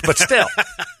Circle Ks. But still,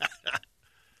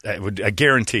 I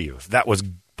guarantee you, if that was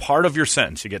part of your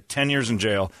sentence, you get 10 years in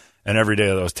jail, and every day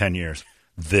of those 10 years,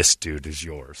 this dude is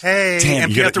yours. Hey,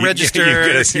 damn, you have to register.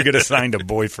 You get assigned a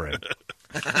boyfriend.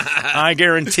 I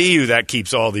guarantee you that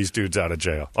keeps all these dudes out of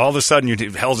jail. All of a sudden,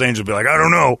 Hell's Angels will be like, I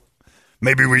don't know.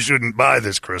 Maybe we shouldn't buy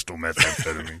this crystal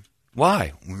methamphetamine.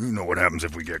 Why? Well, you know what happens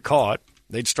if we get caught.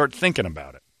 They'd start thinking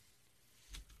about it.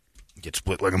 Get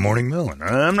split like a morning melon.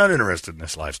 I'm not interested in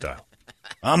this lifestyle.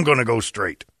 I'm going to go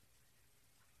straight.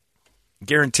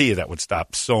 Guarantee you that would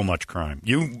stop so much crime.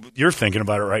 You're thinking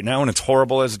about it right now, and it's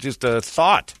horrible as just a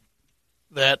thought.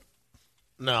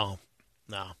 No.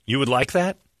 You would like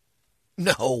that?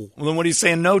 No. Well, then what are you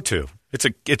saying no to?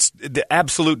 It's the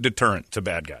absolute deterrent to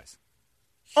bad guys.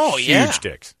 Oh, yeah. Huge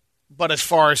dicks. But as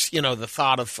far as, the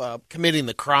thought of committing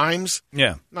the crimes.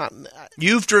 Yeah.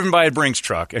 You've driven by a Brinks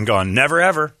truck and gone, never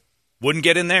ever. Wouldn't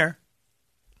get in there.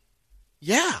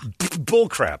 Yeah. Bull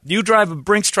crap. You drive a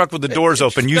Brinks truck with the doors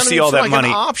open, you see all that money.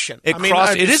 An option. It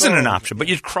isn't an option, but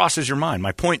it crosses your mind.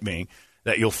 My point being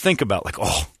that you'll think about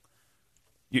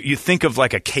you think of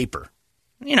like a caper.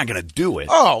 You're not going to do it.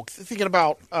 Oh, thinking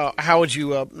about how would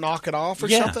you knock it off or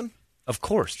something? Of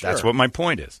course. Sure. That's what my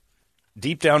point is.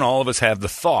 Deep down, all of us have the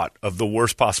thought of the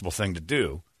worst possible thing to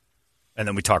do, and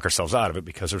then we talk ourselves out of it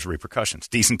because there's repercussions.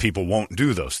 Decent people won't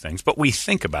do those things, but we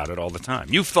think about it all the time.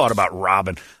 You've thought about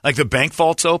robbing, like the bank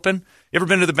vault's open. You ever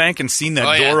been to the bank and seen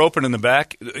that door open in the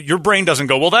back? Your brain doesn't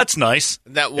go, well, that's nice.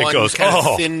 That one kind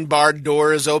of thin barred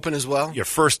door is open as well. Your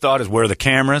first thought is, where are the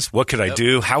cameras? What could I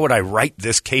do? How would I write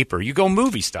this caper? You go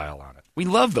movie style on it. We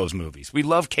love those movies. We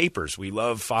love capers. We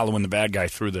love following the bad guy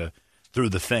through the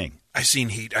thing. I've seen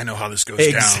Heat. I know how this goes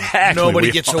down.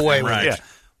 Nobody gets away with it. Yeah.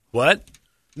 What?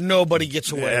 Nobody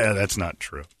gets away with it. Yeah, that's not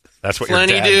true. That's what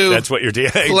Plenty your dad do. That's what your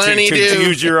dad Plenty to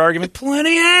use your argument.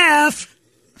 Plenty have.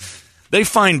 They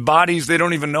find bodies. They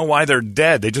don't even know why they're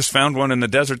dead. They just found one in the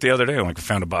desert the other day. I'm like, I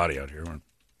found a body out here.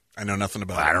 I know nothing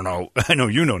about it. I don't know. I know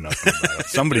you know nothing about it.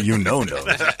 Somebody you know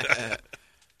knows.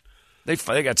 They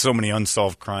got so many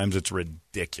unsolved crimes, it's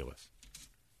ridiculous.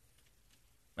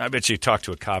 I bet you talk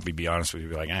to a cop, he'd be honest with you,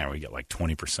 be like, we get like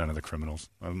 20% of the criminals.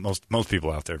 Most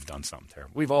people out there have done something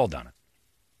terrible. We've all done it.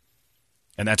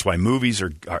 And that's why movies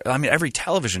are every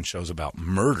television show's about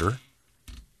murder.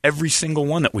 Every single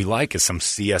one that we like is some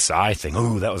CSI thing.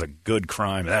 Ooh, that was a good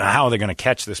crime. How are they going to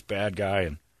catch this bad guy?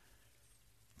 And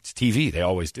it's TV. They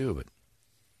always do, but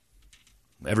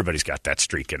everybody's got that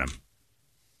streak in them.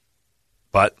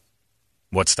 But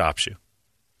what stops you?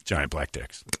 Giant black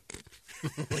dicks.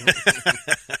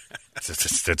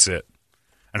 That's it.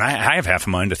 And I have half a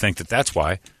mind to think that's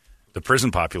why the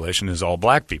prison population is all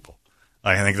black people.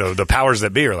 I think the powers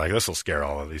that be are like, this will scare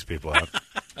all of these people out.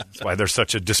 That's why there's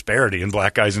such a disparity in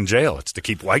black guys in jail. It's to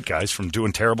keep white guys from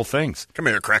doing terrible things. Come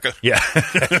here, cracker. Yeah.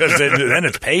 Then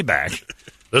it's payback.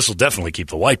 This will definitely keep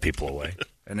the white people away.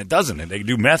 And it doesn't. And they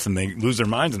do meth and they lose their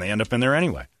minds and they end up in there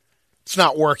anyway. It's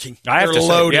not working. I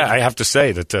have to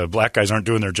say that black guys aren't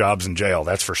doing their jobs in jail.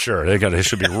 That's for sure. They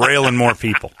should be railing more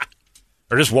people.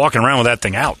 They're just walking around with that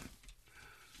thing out.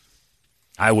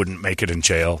 I wouldn't make it in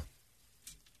jail.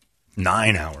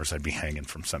 9 hours I'd be hanging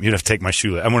from something. You'd have to take my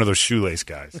shoelace. I'm one of those shoelace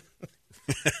guys.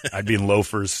 I'd be in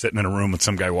loafers sitting in a room with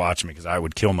some guy watching me because I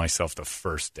would kill myself the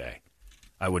first day.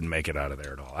 I wouldn't make it out of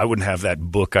there at all. I wouldn't have that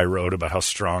book I wrote about how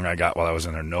strong I got while I was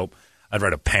in there. Nope. I'd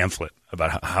write a pamphlet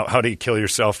about how do you kill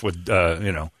yourself with,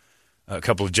 a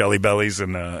couple of Jelly Bellies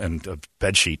and a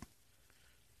bed sheet.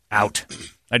 Out.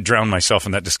 I'd drown myself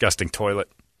in that disgusting toilet.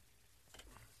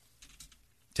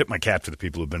 Tip my cap to the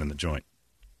people who've been in the joint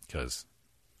because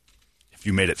if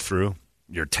you made it through,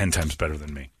 you're 10 times better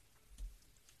than me.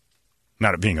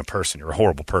 Not at being a person. You're a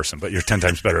horrible person, but you're 10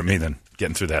 times better at me than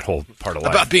getting through that whole part of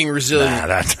life. About being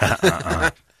resilient.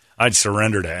 I'd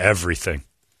surrender to everything.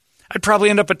 I'd probably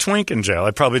end up a twink in jail.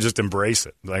 I'd probably just embrace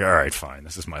it. Like, all right, fine.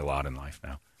 This is my lot in life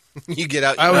now. You get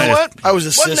out. I was a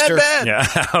Wasn't sister. that bad?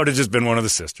 Yeah, I would have just been one of the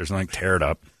sisters and like tear it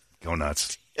up. Go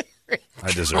nuts.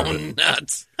 I deserve it.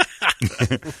 Nuts.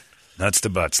 Nuts to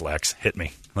butts, Lex. Hit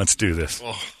me. Let's do this.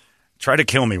 Oh. Try to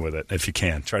kill me with it if you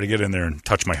can. Try to get in there and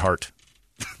touch my heart.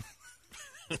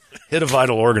 Hit a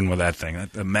vital organ with that thing.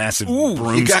 A massive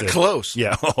broomstick. You got close.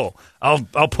 Yeah. Oh,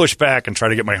 I'll push back and try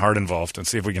to get my heart involved and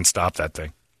see if we can stop that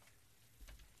thing.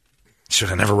 Should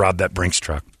have never robbed that Brinks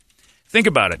truck. Think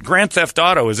about it. Grand Theft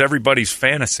Auto is everybody's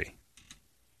fantasy.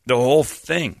 The whole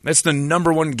thing. That's the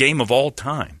number one game of all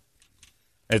time.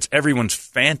 It's everyone's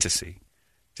fantasy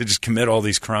to just commit all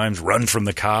these crimes, run from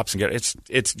the cops, and get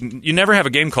it's. You never have a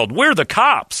game called "We're the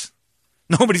Cops."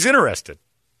 Nobody's interested.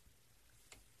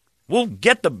 We'll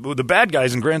get the bad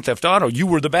guys in Grand Theft Auto. You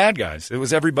were the bad guys. It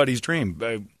was everybody's dream.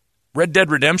 Red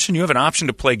Dead Redemption, you have an option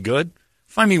to play good.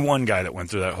 Find me one guy that went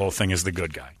through that whole thing as the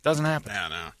good guy. Doesn't happen.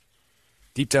 No.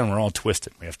 Deep down, we're all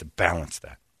twisted. We have to balance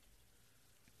that.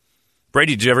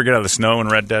 Brady, did you ever get out of the snow in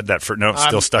Red Dead?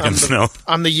 Still stuck in the snow.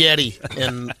 I'm the Yeti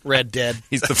in Red Dead.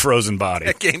 He's the frozen body.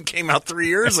 That game came out 3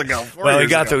 years ago.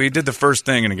 He did the first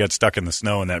thing and he got stuck in the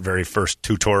snow in that very first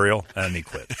tutorial, and he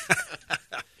quit.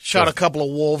 Shot a couple of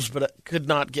wolves, but could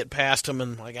not get past them,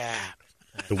 and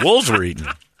The wolves were eating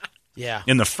you. Yeah.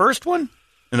 In the first one?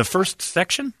 In the first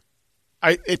section?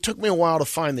 It took me a while to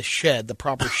find the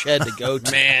proper shed to go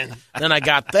to. Man. Then I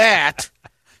got that,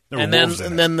 and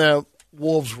then the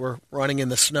wolves were running in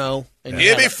the snow. And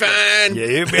You'll be fine. Yeah,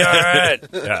 you'll be all right.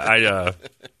 Yeah,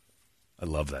 I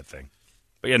love that thing.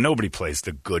 But yeah, nobody plays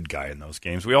the good guy in those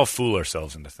games. We all fool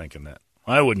ourselves into thinking that.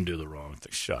 I wouldn't do the wrong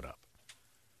thing. Shut up.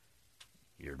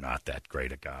 You're not that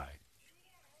great a guy.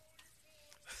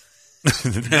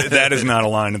 That is not a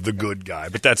line of the good guy,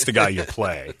 but that's the guy you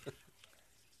play.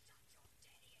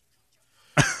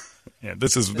 Yeah,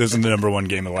 this is the number one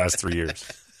game of the last 3 years.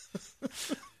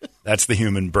 That's the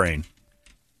human brain.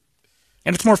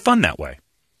 And it's more fun that way.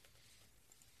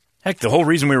 Heck, the whole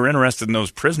reason we were interested in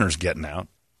those prisoners getting out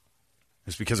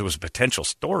is because there was potential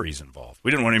stories involved.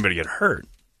 We didn't want anybody to get hurt,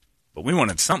 but we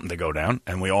wanted something to go down,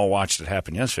 and we all watched it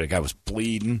happen yesterday. The guy was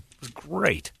bleeding. It was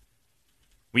great.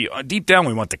 Deep down,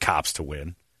 we want the cops to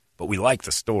win, but we like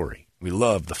the story. We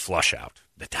love the flush out.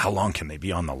 How long can they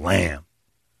be on the lam?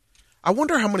 I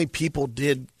wonder how many people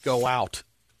did go out,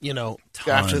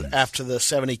 after the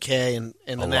 70K and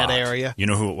in that area. You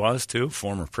know who it was, too?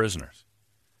 Former prisoners.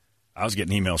 I was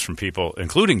getting emails from people,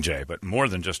 including Jay, but more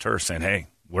than just her, saying, hey,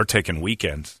 we're taking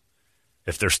weekends.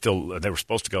 If they were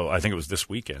supposed to go, I think it was this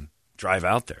weekend, drive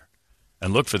out there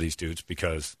and look for these dudes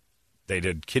because they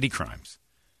did kiddie crimes.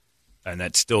 And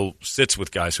that still sits with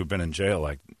guys who've been in jail.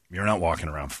 Like, you're not walking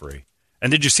around free. And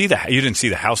did you see you didn't see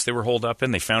the house they were holed up in?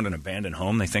 They found an abandoned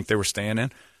home they think they were staying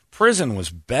in. Prison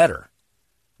was better.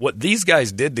 What these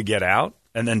guys did to get out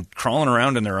and then crawling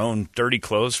around in their own dirty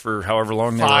clothes for however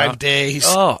long they were 5 out. days.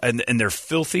 Oh, and they're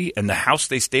filthy, and the house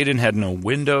they stayed in had no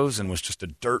windows and was just a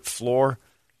dirt floor.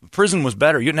 The prison was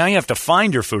better. Now you have to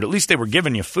find your food. At least they were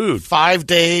giving you food. 5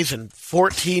 days and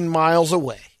 14 miles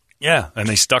away. Yeah, and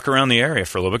they stuck around the area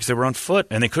for a little bit because they were on foot,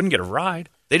 and they couldn't get a ride.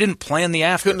 They didn't plan the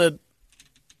after. Couldn't have,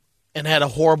 and had a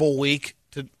horrible week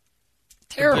to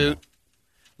Terrible. boot.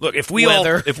 Look, if we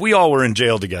all were in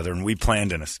jail together and we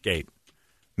planned an escape,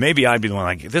 maybe I'd be the one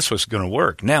like, this was going to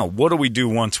work. Now, what do we do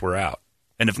once we're out?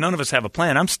 And if none of us have a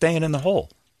plan, I'm staying in the hole.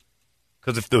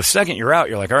 Because if the second you're out,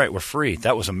 you're like, all right, we're free.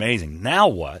 That was amazing. Now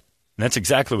what? And that's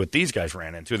exactly what these guys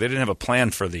ran into. They didn't have a plan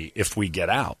for the if we get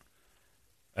out.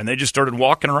 And they just started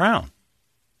walking around.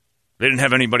 They didn't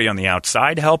have anybody on the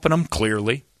outside helping them,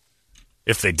 clearly.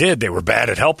 If they did, they were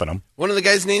bad at helping them. One of the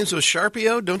guys' names was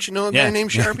Sharpio. Don't you know a guy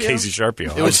named Sharpio? Casey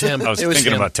Sharpio. It was him. I was It was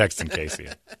thinking him. about texting Casey.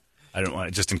 I didn't want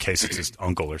it, just in case it's his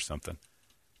uncle or something.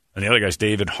 And the other guy's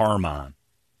David Harmon.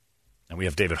 And we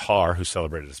have David Harr, who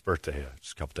celebrated his birthday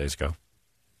just a couple days ago.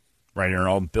 Right in our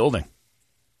old building.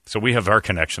 So we have our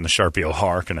connection, the Sharpio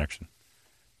Harr connection.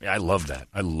 Yeah, I love that.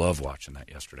 I love watching that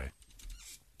yesterday.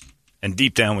 And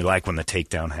deep down, we like when the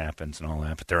takedown happens and all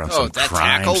that. But they're on some that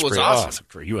crime tackle was spree. awesome.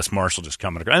 Oh, U.S. Marshal just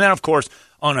coming. And then, of course,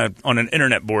 on an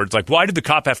internet board, it's like, why did the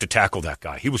cop have to tackle that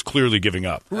guy? He was clearly giving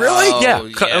up. Really? Yeah.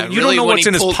 yeah. You Really, don't know when what's he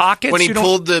in his pulled- pockets? When he You don't-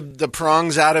 pulled the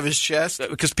prongs out of his chest?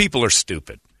 Because people are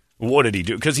stupid. What did he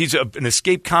do? Because he's an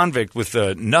escaped convict with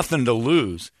nothing to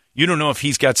lose. You don't know if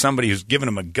he's got somebody who's giving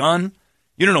him a gun.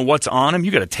 You don't know what's on him. You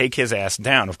got to take his ass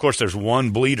down. Of course, there's one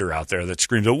bleeder out there that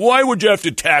screams, why would you have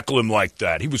to tackle him like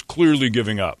that? He was clearly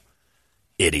giving up.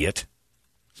 Idiot.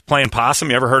 He's playing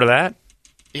possum. You ever heard of that?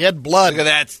 He had blood. Look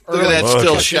at that. Look at that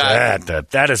still at shot.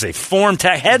 That is a form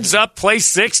heads up, play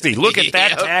 60. Look at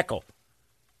that Yep. tackle.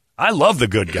 I love the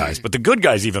good guys, but the good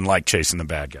guys even like chasing the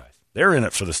bad guys. They're in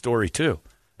it for the story, too.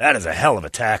 That is a hell of a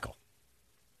tackle.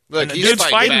 Look, And the he's dude's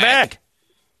fighting back.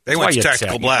 They That's went why to you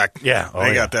tactical tech- black. Yeah. Oh, They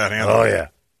yeah. got that handled. Oh, yeah.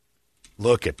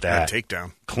 Look at that.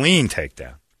 Takedown. Clean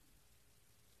takedown.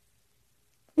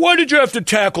 Why did you have to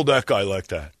tackle that guy like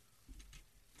that?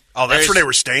 Oh, that's where they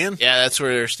were staying? Yeah, that's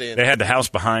where they're staying. They had the house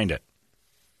behind it.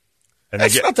 And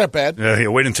That's not that bad. Yeah,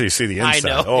 wait until you see the I inside.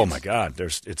 know. Oh, my God.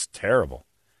 It's terrible.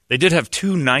 They did have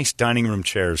two nice dining room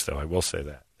chairs, though. I will say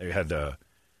that. They had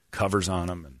covers on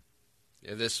them. And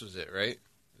Yeah, this was it, right?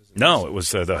 no, it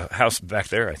was the house back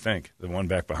there, I think. The one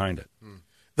back behind it.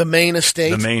 The main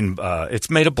estate. The main, it's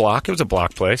made a block. It was a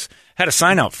block place. Had a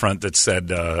sign out front that said,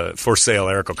 for sale,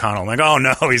 Eric O'Connell. I'm like, oh,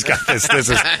 no, he's got this. This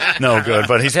is no good.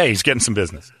 But he's getting some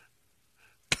business.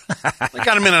 They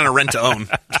got him in on a rent to own.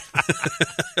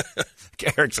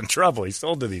 Eric's in trouble. He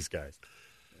sold to these guys.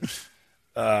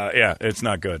 Yeah, it's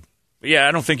not good. But yeah,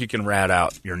 I don't think you can rat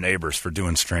out your neighbors for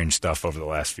doing strange stuff over the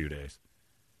last few days.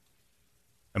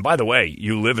 And by the way,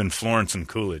 you live in Florence and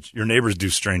Coolidge. Your neighbors do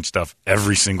strange stuff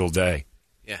every single day.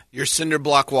 Yeah. Your cinder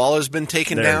block wall has been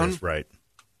taken There down? it is, right.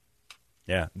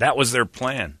 Yeah, that was their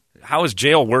plan. How is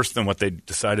jail worse than what they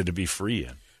decided to be free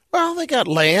in? Well, they got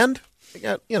land. They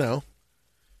got, a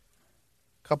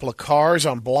couple of cars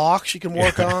on blocks you can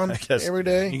work on I guess every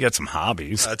day. You got some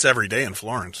hobbies. That's every day in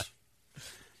Florence.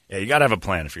 Yeah, you got to have a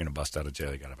plan. If you're going to bust out of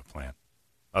jail, you got to have a plan.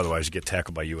 Otherwise, you get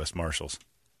tackled by U.S. Marshals.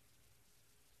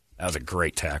 That was a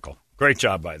great tackle. Great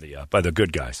job by the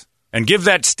good guys. And give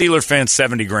that Steeler fan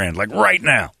 $70,000, like right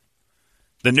now.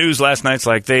 The news last night's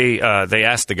like they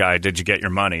asked the guy, "Did you get your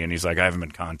money?" And he's like, "I haven't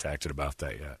been contacted about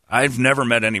that yet." I've never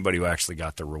met anybody who actually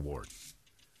got the reward.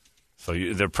 So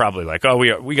they're probably like, "Oh,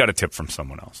 we got a tip from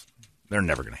someone else." They're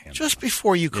never going to handle it. Just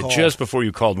before you called. Just before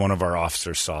you called, one of our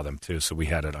officers saw them too, so we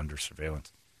had it under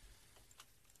surveillance.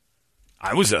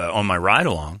 I was on my ride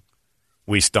along.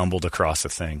 We stumbled across a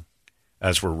thing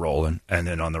as we're rolling, and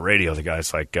then on the radio, the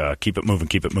guy's like, "Keep it moving,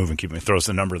 keep it moving, keep it." He throws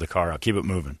the number of the car out, "Keep it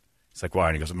moving." He's like, "Why?"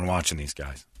 And he goes, "I've been watching these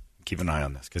guys. Keep an eye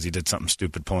on this," because he did something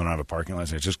stupid pulling out of a parking lot. I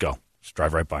said, "Just go, just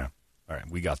drive right by him." All right,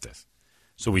 we got this.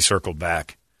 So we circled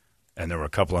back, and there were a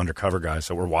couple undercover guys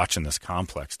that were watching this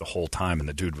complex the whole time, and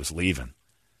the dude was leaving.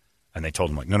 And they told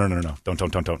him, like, no,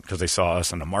 don't, because they saw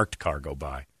us and a marked car go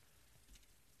by.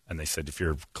 And they said, if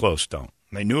you're close, don't.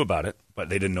 And they knew about it, but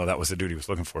they didn't know that was the dude he was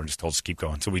looking for and just told us to keep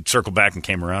going. So we circled back and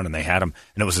came around, and they had him.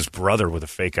 And it was his brother with a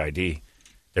fake ID.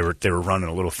 They were running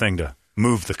a little thing to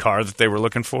move the car that they were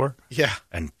looking for. Yeah.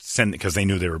 And send it because they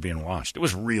knew they were being watched. It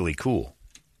was really cool.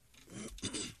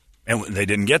 And they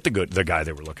didn't get the guy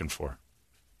they were looking for.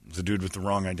 It was a dude with the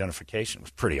wrong identification. It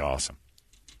was pretty awesome.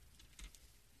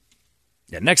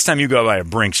 Yeah, next time you go by a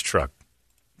Brinks truck,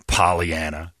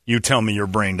 Pollyanna, you tell me your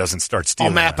brain doesn't start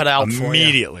stealing. I'll map it out for you.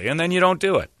 Immediately, and then you don't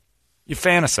do it. You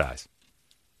fantasize.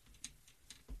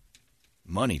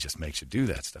 Money just makes you do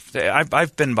that stuff.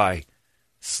 I've been by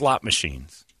slot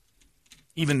machines,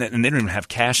 even that, and they don't even have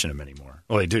cash in them anymore.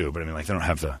 Well, they do, but I mean, like they don't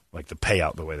have the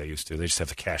payout the way they used to. They just have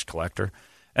the cash collector.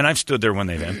 And I've stood there when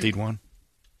they've emptied one.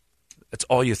 That's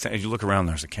all you think. You look around,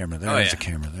 there's a camera there, there's a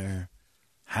camera there.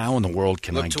 How in the world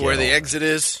can I get to where the exit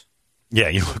is? Yeah,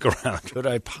 you look around. Could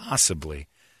I possibly,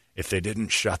 if they didn't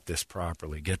shut this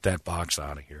properly, get that box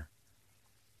out of here?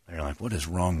 And you're like, what is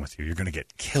wrong with you? You're going to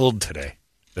get killed today.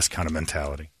 This kind of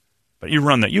mentality. But you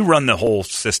run the whole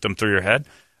system through your head,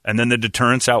 and then the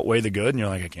deterrents outweigh the good, and you're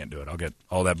like, I can't do it. I'll get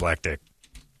all that black dick.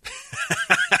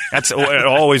 It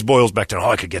always boils back to,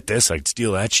 I could get this, I could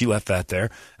steal that, she left that there,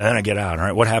 and then I get out. All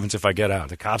right, what happens if I get out?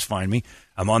 The cops find me,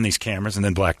 I'm on these cameras, and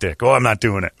then black dick. Oh, I'm not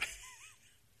doing it.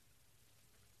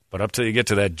 But up till you get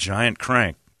to that giant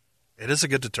crank. It is a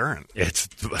good deterrent. It's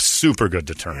a super good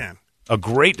deterrent. Man. A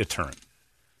great deterrent.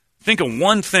 Think of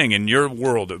one thing in your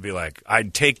world that would be like,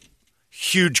 I'd take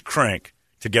huge crank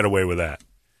to get away with that.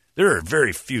 There are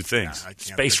very few things.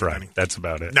 Space ride, that's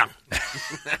about it. No.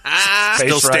 Space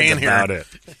Still staying here. About it.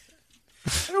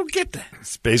 I don't get that.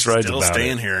 Space ride's Still about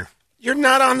staying it. here. You're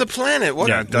not on the planet. What?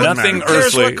 Yeah, doesn't nothing matter.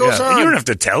 earthly. What goes on? You don't have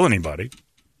to tell anybody.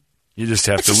 You just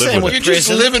have to live with You're it. just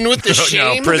living with the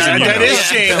shame. prison, That you know. is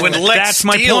shame. When Lex That's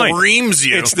my Steele point. reams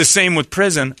you. It's the same with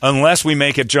prison, unless we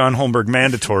make it John Holmberg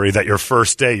mandatory that your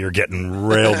first day you're getting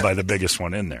railed by the biggest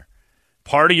one in there.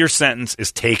 Part of your sentence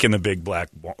is taking the big black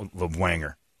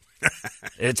wanger.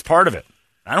 It's part of it.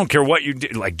 I don't care what you do,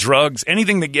 like drugs,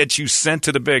 anything that gets you sent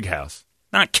to the big house.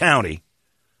 Not county.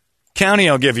 County,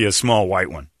 I'll give you a small white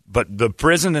one. But the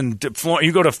prison and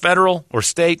you go to federal or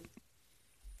state,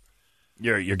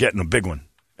 you're getting a big one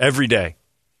every day.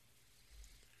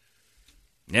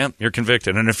 Yeah, you're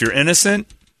convicted. And if you're innocent,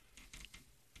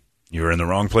 you were in the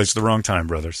wrong place at the wrong time,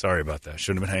 brother. Sorry about that.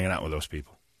 Shouldn't have been hanging out with those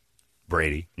people.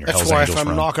 Brady, your That's Hells why Angels if I'm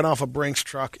friend. knocking off a Brinks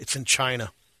truck, it's in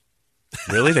China.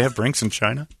 Really? They have Brinks in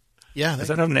China? Yeah. Is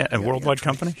that a worldwide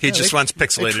company? He just wants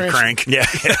pixelated crank. Yeah,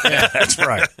 that's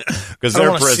right. Because I don't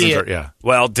their wanna see prisons it. are, yeah.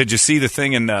 Well, did you see the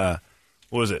thing in, what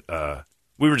was it?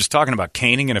 We were just talking about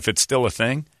caning and if it's still a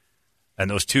thing. And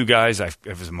those two guys, it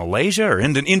was Malaysia or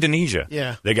Indonesia.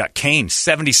 Yeah. They got caned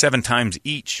 77 times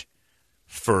each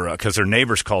because their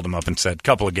neighbors called them up and said,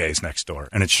 couple of gays next door.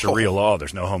 And it's Sharia law.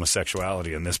 There's no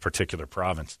homosexuality in this particular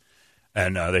province.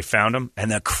 And they found them.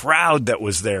 And the crowd that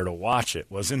was there to watch it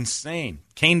was insane.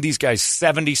 Caned these guys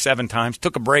 77 times.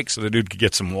 Took a break so the dude could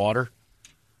get some water.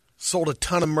 Sold a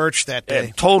ton of merch that day.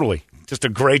 Yeah, totally. Just a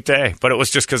great day. But it was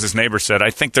just because his neighbor said, I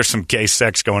think there's some gay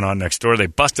sex going on next door. They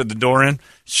busted the door in.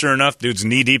 Sure enough, dude's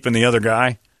knee-deep in the other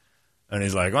guy. And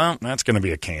he's like, well, that's going to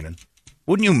be a caning.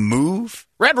 Wouldn't you move?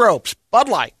 Red ropes, Bud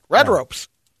Light, red ropes.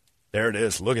 There it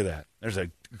is. Look at that. There's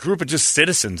a group of just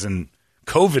citizens in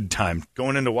COVID time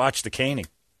going in to watch the caning.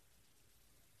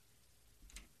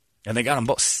 And they got them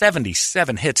both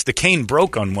 77 hits. The cane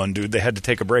broke on one dude. They had to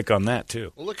take a break on that,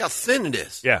 too. Well, look how thin it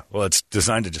is. Yeah, well, it's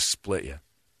designed to just split you.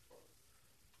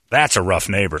 That's a rough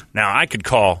neighbor. Now, I could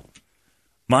call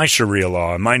my Sharia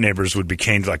law, and my neighbors would be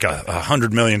caned like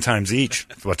 100 million times each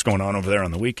for what's going on over there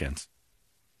on the weekends.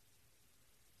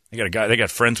 They got a guy. They got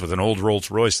friends with an old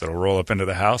Rolls Royce that'll roll up into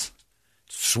the house.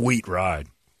 Sweet ride.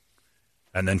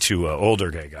 And then two older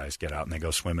gay guys get out and they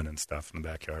go swimming and stuff in the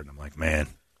backyard. And I'm like, man,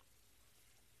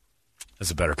 this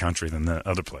is a better country than the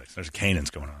other place. There's canons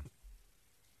going on.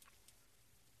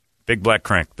 Big black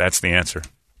crank. That's the answer.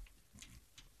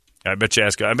 I bet you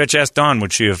asked Dawn,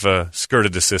 would she have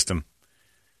skirted the system?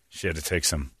 She had to take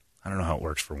some. I don't know how it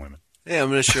works for women. Yeah,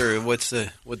 I'm not sure what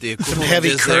the equivalent Some heavy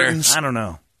is curtains. I don't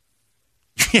know.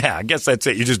 Yeah, I guess that's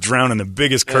it. You just drown in the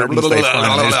biggest curtains they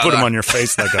find. You just put them on your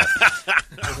face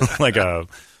like one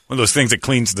of those things that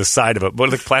cleans the side of it. What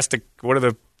are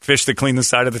the fish that clean the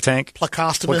side of the tank?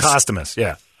 Plecostomus. Plecostomus,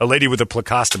 yeah. A lady with a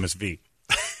plecostomus V.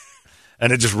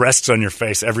 And it just rests on your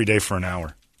face every day for an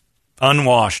hour.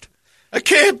 Unwashed. I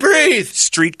can't breathe.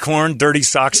 Street corn, dirty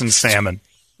socks, and salmon.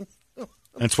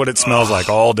 That's what it smells like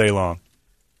all day long.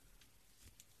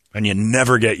 And you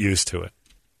never get used to it.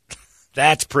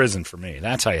 That's prison for me.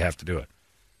 That's how you have to do it.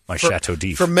 My Chateau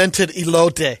d'If. Fermented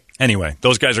elote. Anyway,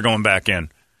 those guys are going back in.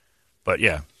 But,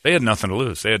 yeah, they had nothing to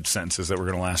lose. They had sentences that were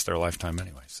going to last their lifetime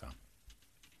anyway. So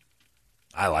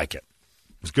I like it.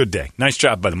 It was a good day. Nice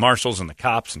job by the marshals and the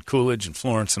cops and Coolidge and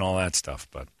Florence and all that stuff.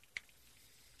 But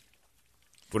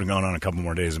would have gone on a couple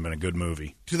more days and been a good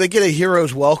movie. Do they get a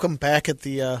hero's welcome back at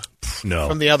the No.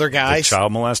 from the other guys? The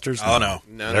child molesters? Oh,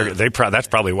 no. That's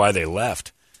probably why they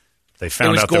left. They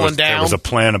found was out going there down. was a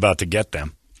plan about to get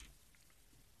them.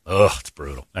 Ugh, it's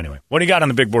brutal. Anyway, what do you got on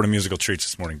the big board of musical treats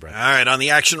this morning, Brad? All right, on the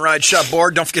Action Ride Shop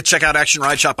board, don't forget to check out Action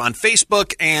Ride Shop on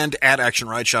Facebook and at Action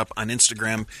Ride Shop on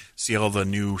Instagram. See all the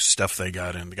new stuff they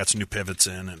got in. They got some new pivots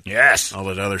in and all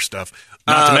that other stuff.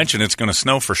 Not to mention it's going to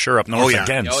snow for sure up north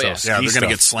again. Yeah, they're going to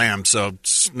get slammed. So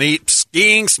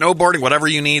skiing, snowboarding, whatever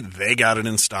you need, they got it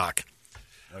in stock.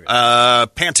 Okay.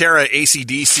 Pantera,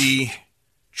 AC/DC,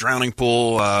 Drowning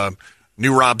Pool,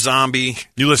 new Rob Zombie.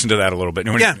 You listened to that a little bit.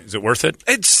 Yeah. Is it worth it?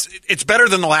 It's better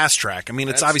than the last track. I mean,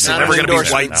 it's obviously never going to be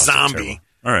White Zombie.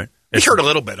 All right. I heard a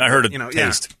little bit. I heard a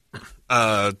taste.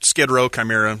 Yeah. Skid Row,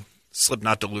 Chimera,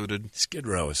 Slipknot Diluted. Skid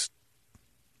Row is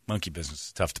Monkey Business.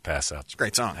 It's tough to pass up. It's a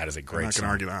great song. That is a great song.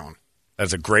 I'm not going to argue that one. That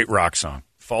is a great rock song.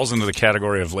 Falls into the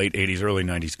category of late 80s, early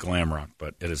 90s glam rock,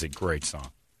 but it is a great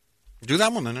song. Do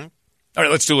that one then. Huh? All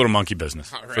right, let's do a little Monkey Business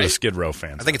for the Skid Row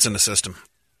fans. I think it's in the system.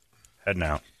 Heading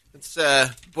out. It's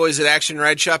boys at Action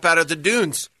Ride Shop out at the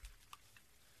Dunes.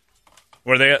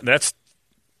 Where they at? That's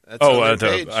on their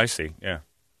page. I see, yeah.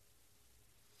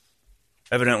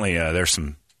 Evidently, there's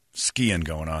some skiing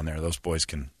going on there. Those boys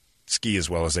can ski as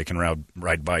well as they can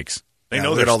ride bikes. They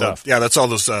know their stuff. That's all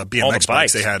those BMX all the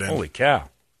bikes they had in. Holy cow.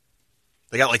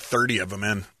 They got like 30 of them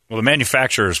in. Well, the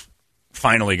manufacturers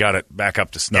finally got it back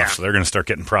up to snuff, so they're going to start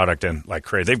getting product in like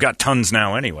crazy. They've got tons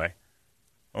now anyway.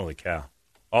 Holy cow.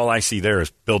 All I see there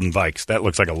is building bikes. That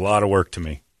looks like a lot of work to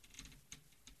me.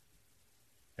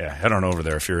 Yeah, head on over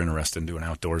there if you're interested in doing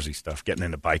outdoorsy stuff, getting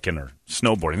into biking or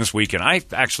snowboarding this weekend. I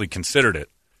actually considered it.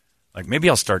 Like maybe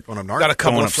I'll start got a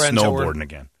couple going of up friends snowboarding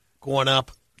again. Going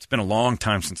up. It's been a long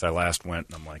time since I last went,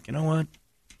 and I'm like, you know what?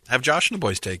 Have Josh and the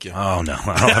boys take you. Oh, no.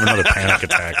 I don't have another panic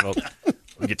attack.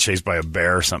 I'll get chased by a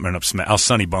bear or something. And I'll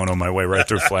Sonny Bono my way right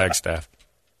through Flagstaff.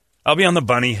 I'll be on the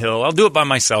bunny hill. I'll do it by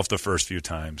myself the first few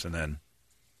times, and then...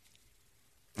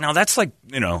 Now, that's like,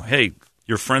 hey,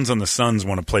 your friends on the Suns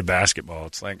want to play basketball.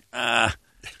 It's like,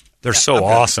 they're so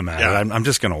awesome at it. I'm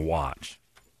just going to watch.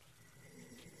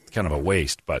 It's kind of a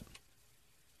waste, but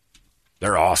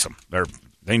they're awesome.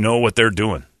 They know what they're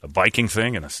doing. The biking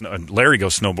thing, and Larry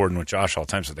goes snowboarding with Josh all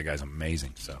the time, so the guy's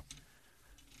amazing. So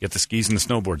get the skis and the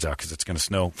snowboards out because it's going to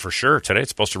snow for sure today. It's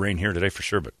supposed to rain here today for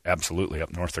sure, but absolutely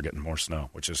up north they're getting more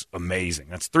snow, which is amazing.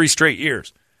 That's 3 straight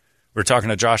years. We were talking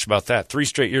to Josh about that. 3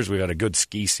 straight years we've had a good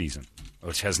ski season,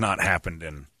 which has not happened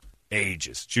in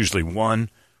ages. It's usually 1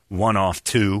 off,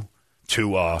 2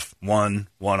 off, 1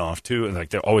 off, 2. And like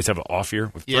they always have an off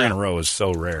year. With 3 in a row is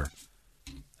so rare.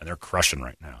 And they're crushing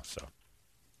right now. So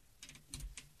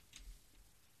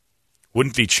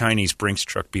wouldn't the Chinese Brinks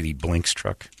truck be the Blinks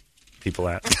truck? People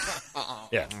at?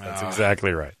 Yeah, that's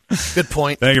exactly right. Good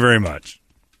point. Thank you very much.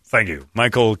 Thank you.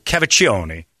 Michael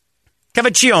Caviccione.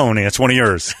 Caviccione, that's one of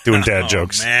yours, doing dad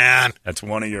jokes. Man. That's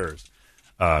one of yours.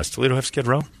 Does Toledo have Skid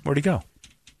Row? Where'd he go?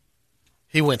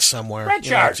 He went somewhere.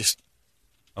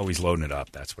 Oh, he's loading it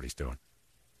up. That's what he's doing.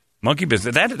 Monkey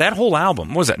Business. That whole album,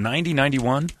 what was that, 90,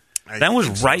 91? That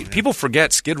was right. Yeah. People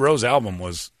forget Skid Row's album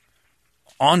was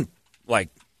on, like,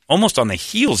 almost on the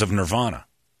heels of Nirvana.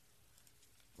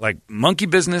 Like Monkey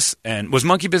Business, and was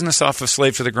Monkey Business off of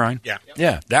Slave to the Grind? Yeah.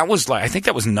 Yeah, that was like, I think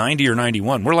that was 90 or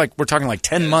 91. We're talking like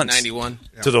 10 months 91.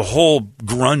 To the whole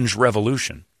grunge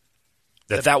revolution.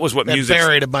 That was what music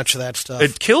buried a bunch of that stuff.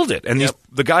 It killed it. And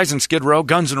the guys in Skid Row,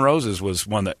 Guns N' Roses was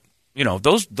one that,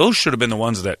 those should have been the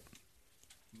ones that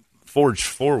forged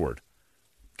forward.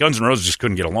 Guns N' Roses just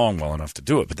couldn't get along well enough to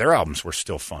do it, but their albums were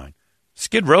still fine.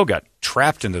 Skid Row got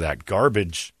trapped into that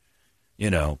garbage,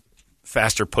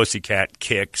 Faster Pussycat,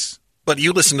 Kicks. But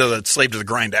you listen to the Slave to the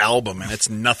Grind album, and it's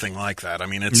nothing like that. I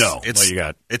mean,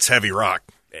 it's heavy rock.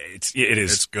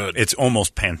 It's good. It's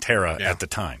almost Pantera at the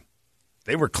time.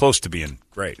 They were close to being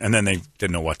great, and then they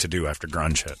didn't know what to do after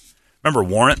grunge hit. Remember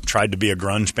Warrant tried to be a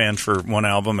grunge band for one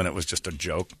album, and it was just a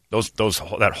joke.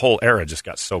 That whole era just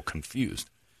got so confused.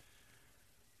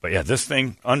 But yeah, this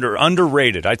thing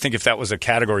underrated. I think if that was a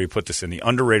category you put this in, the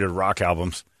underrated rock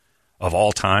albums of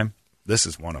all time, this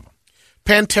is one of them.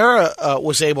 Pantera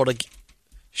was able to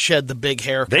shed the big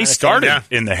hair. They started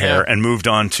in the hair and moved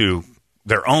on to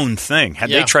their own thing.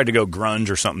 Had they tried to go grunge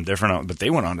or something different, but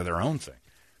they went on to their own thing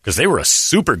because they were a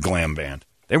super glam band.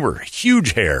 They were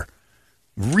huge hair,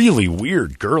 really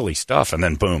weird, girly stuff, and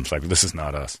then boom, it's like, this is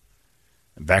not us.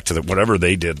 And back to whatever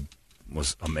they did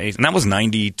was amazing. And that was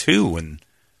 92, and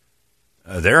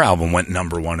their album went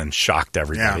number 1 and shocked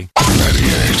everybody. Yeah.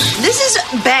 This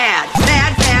is bad.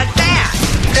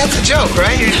 That's a joke,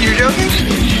 right? You're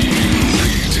joking?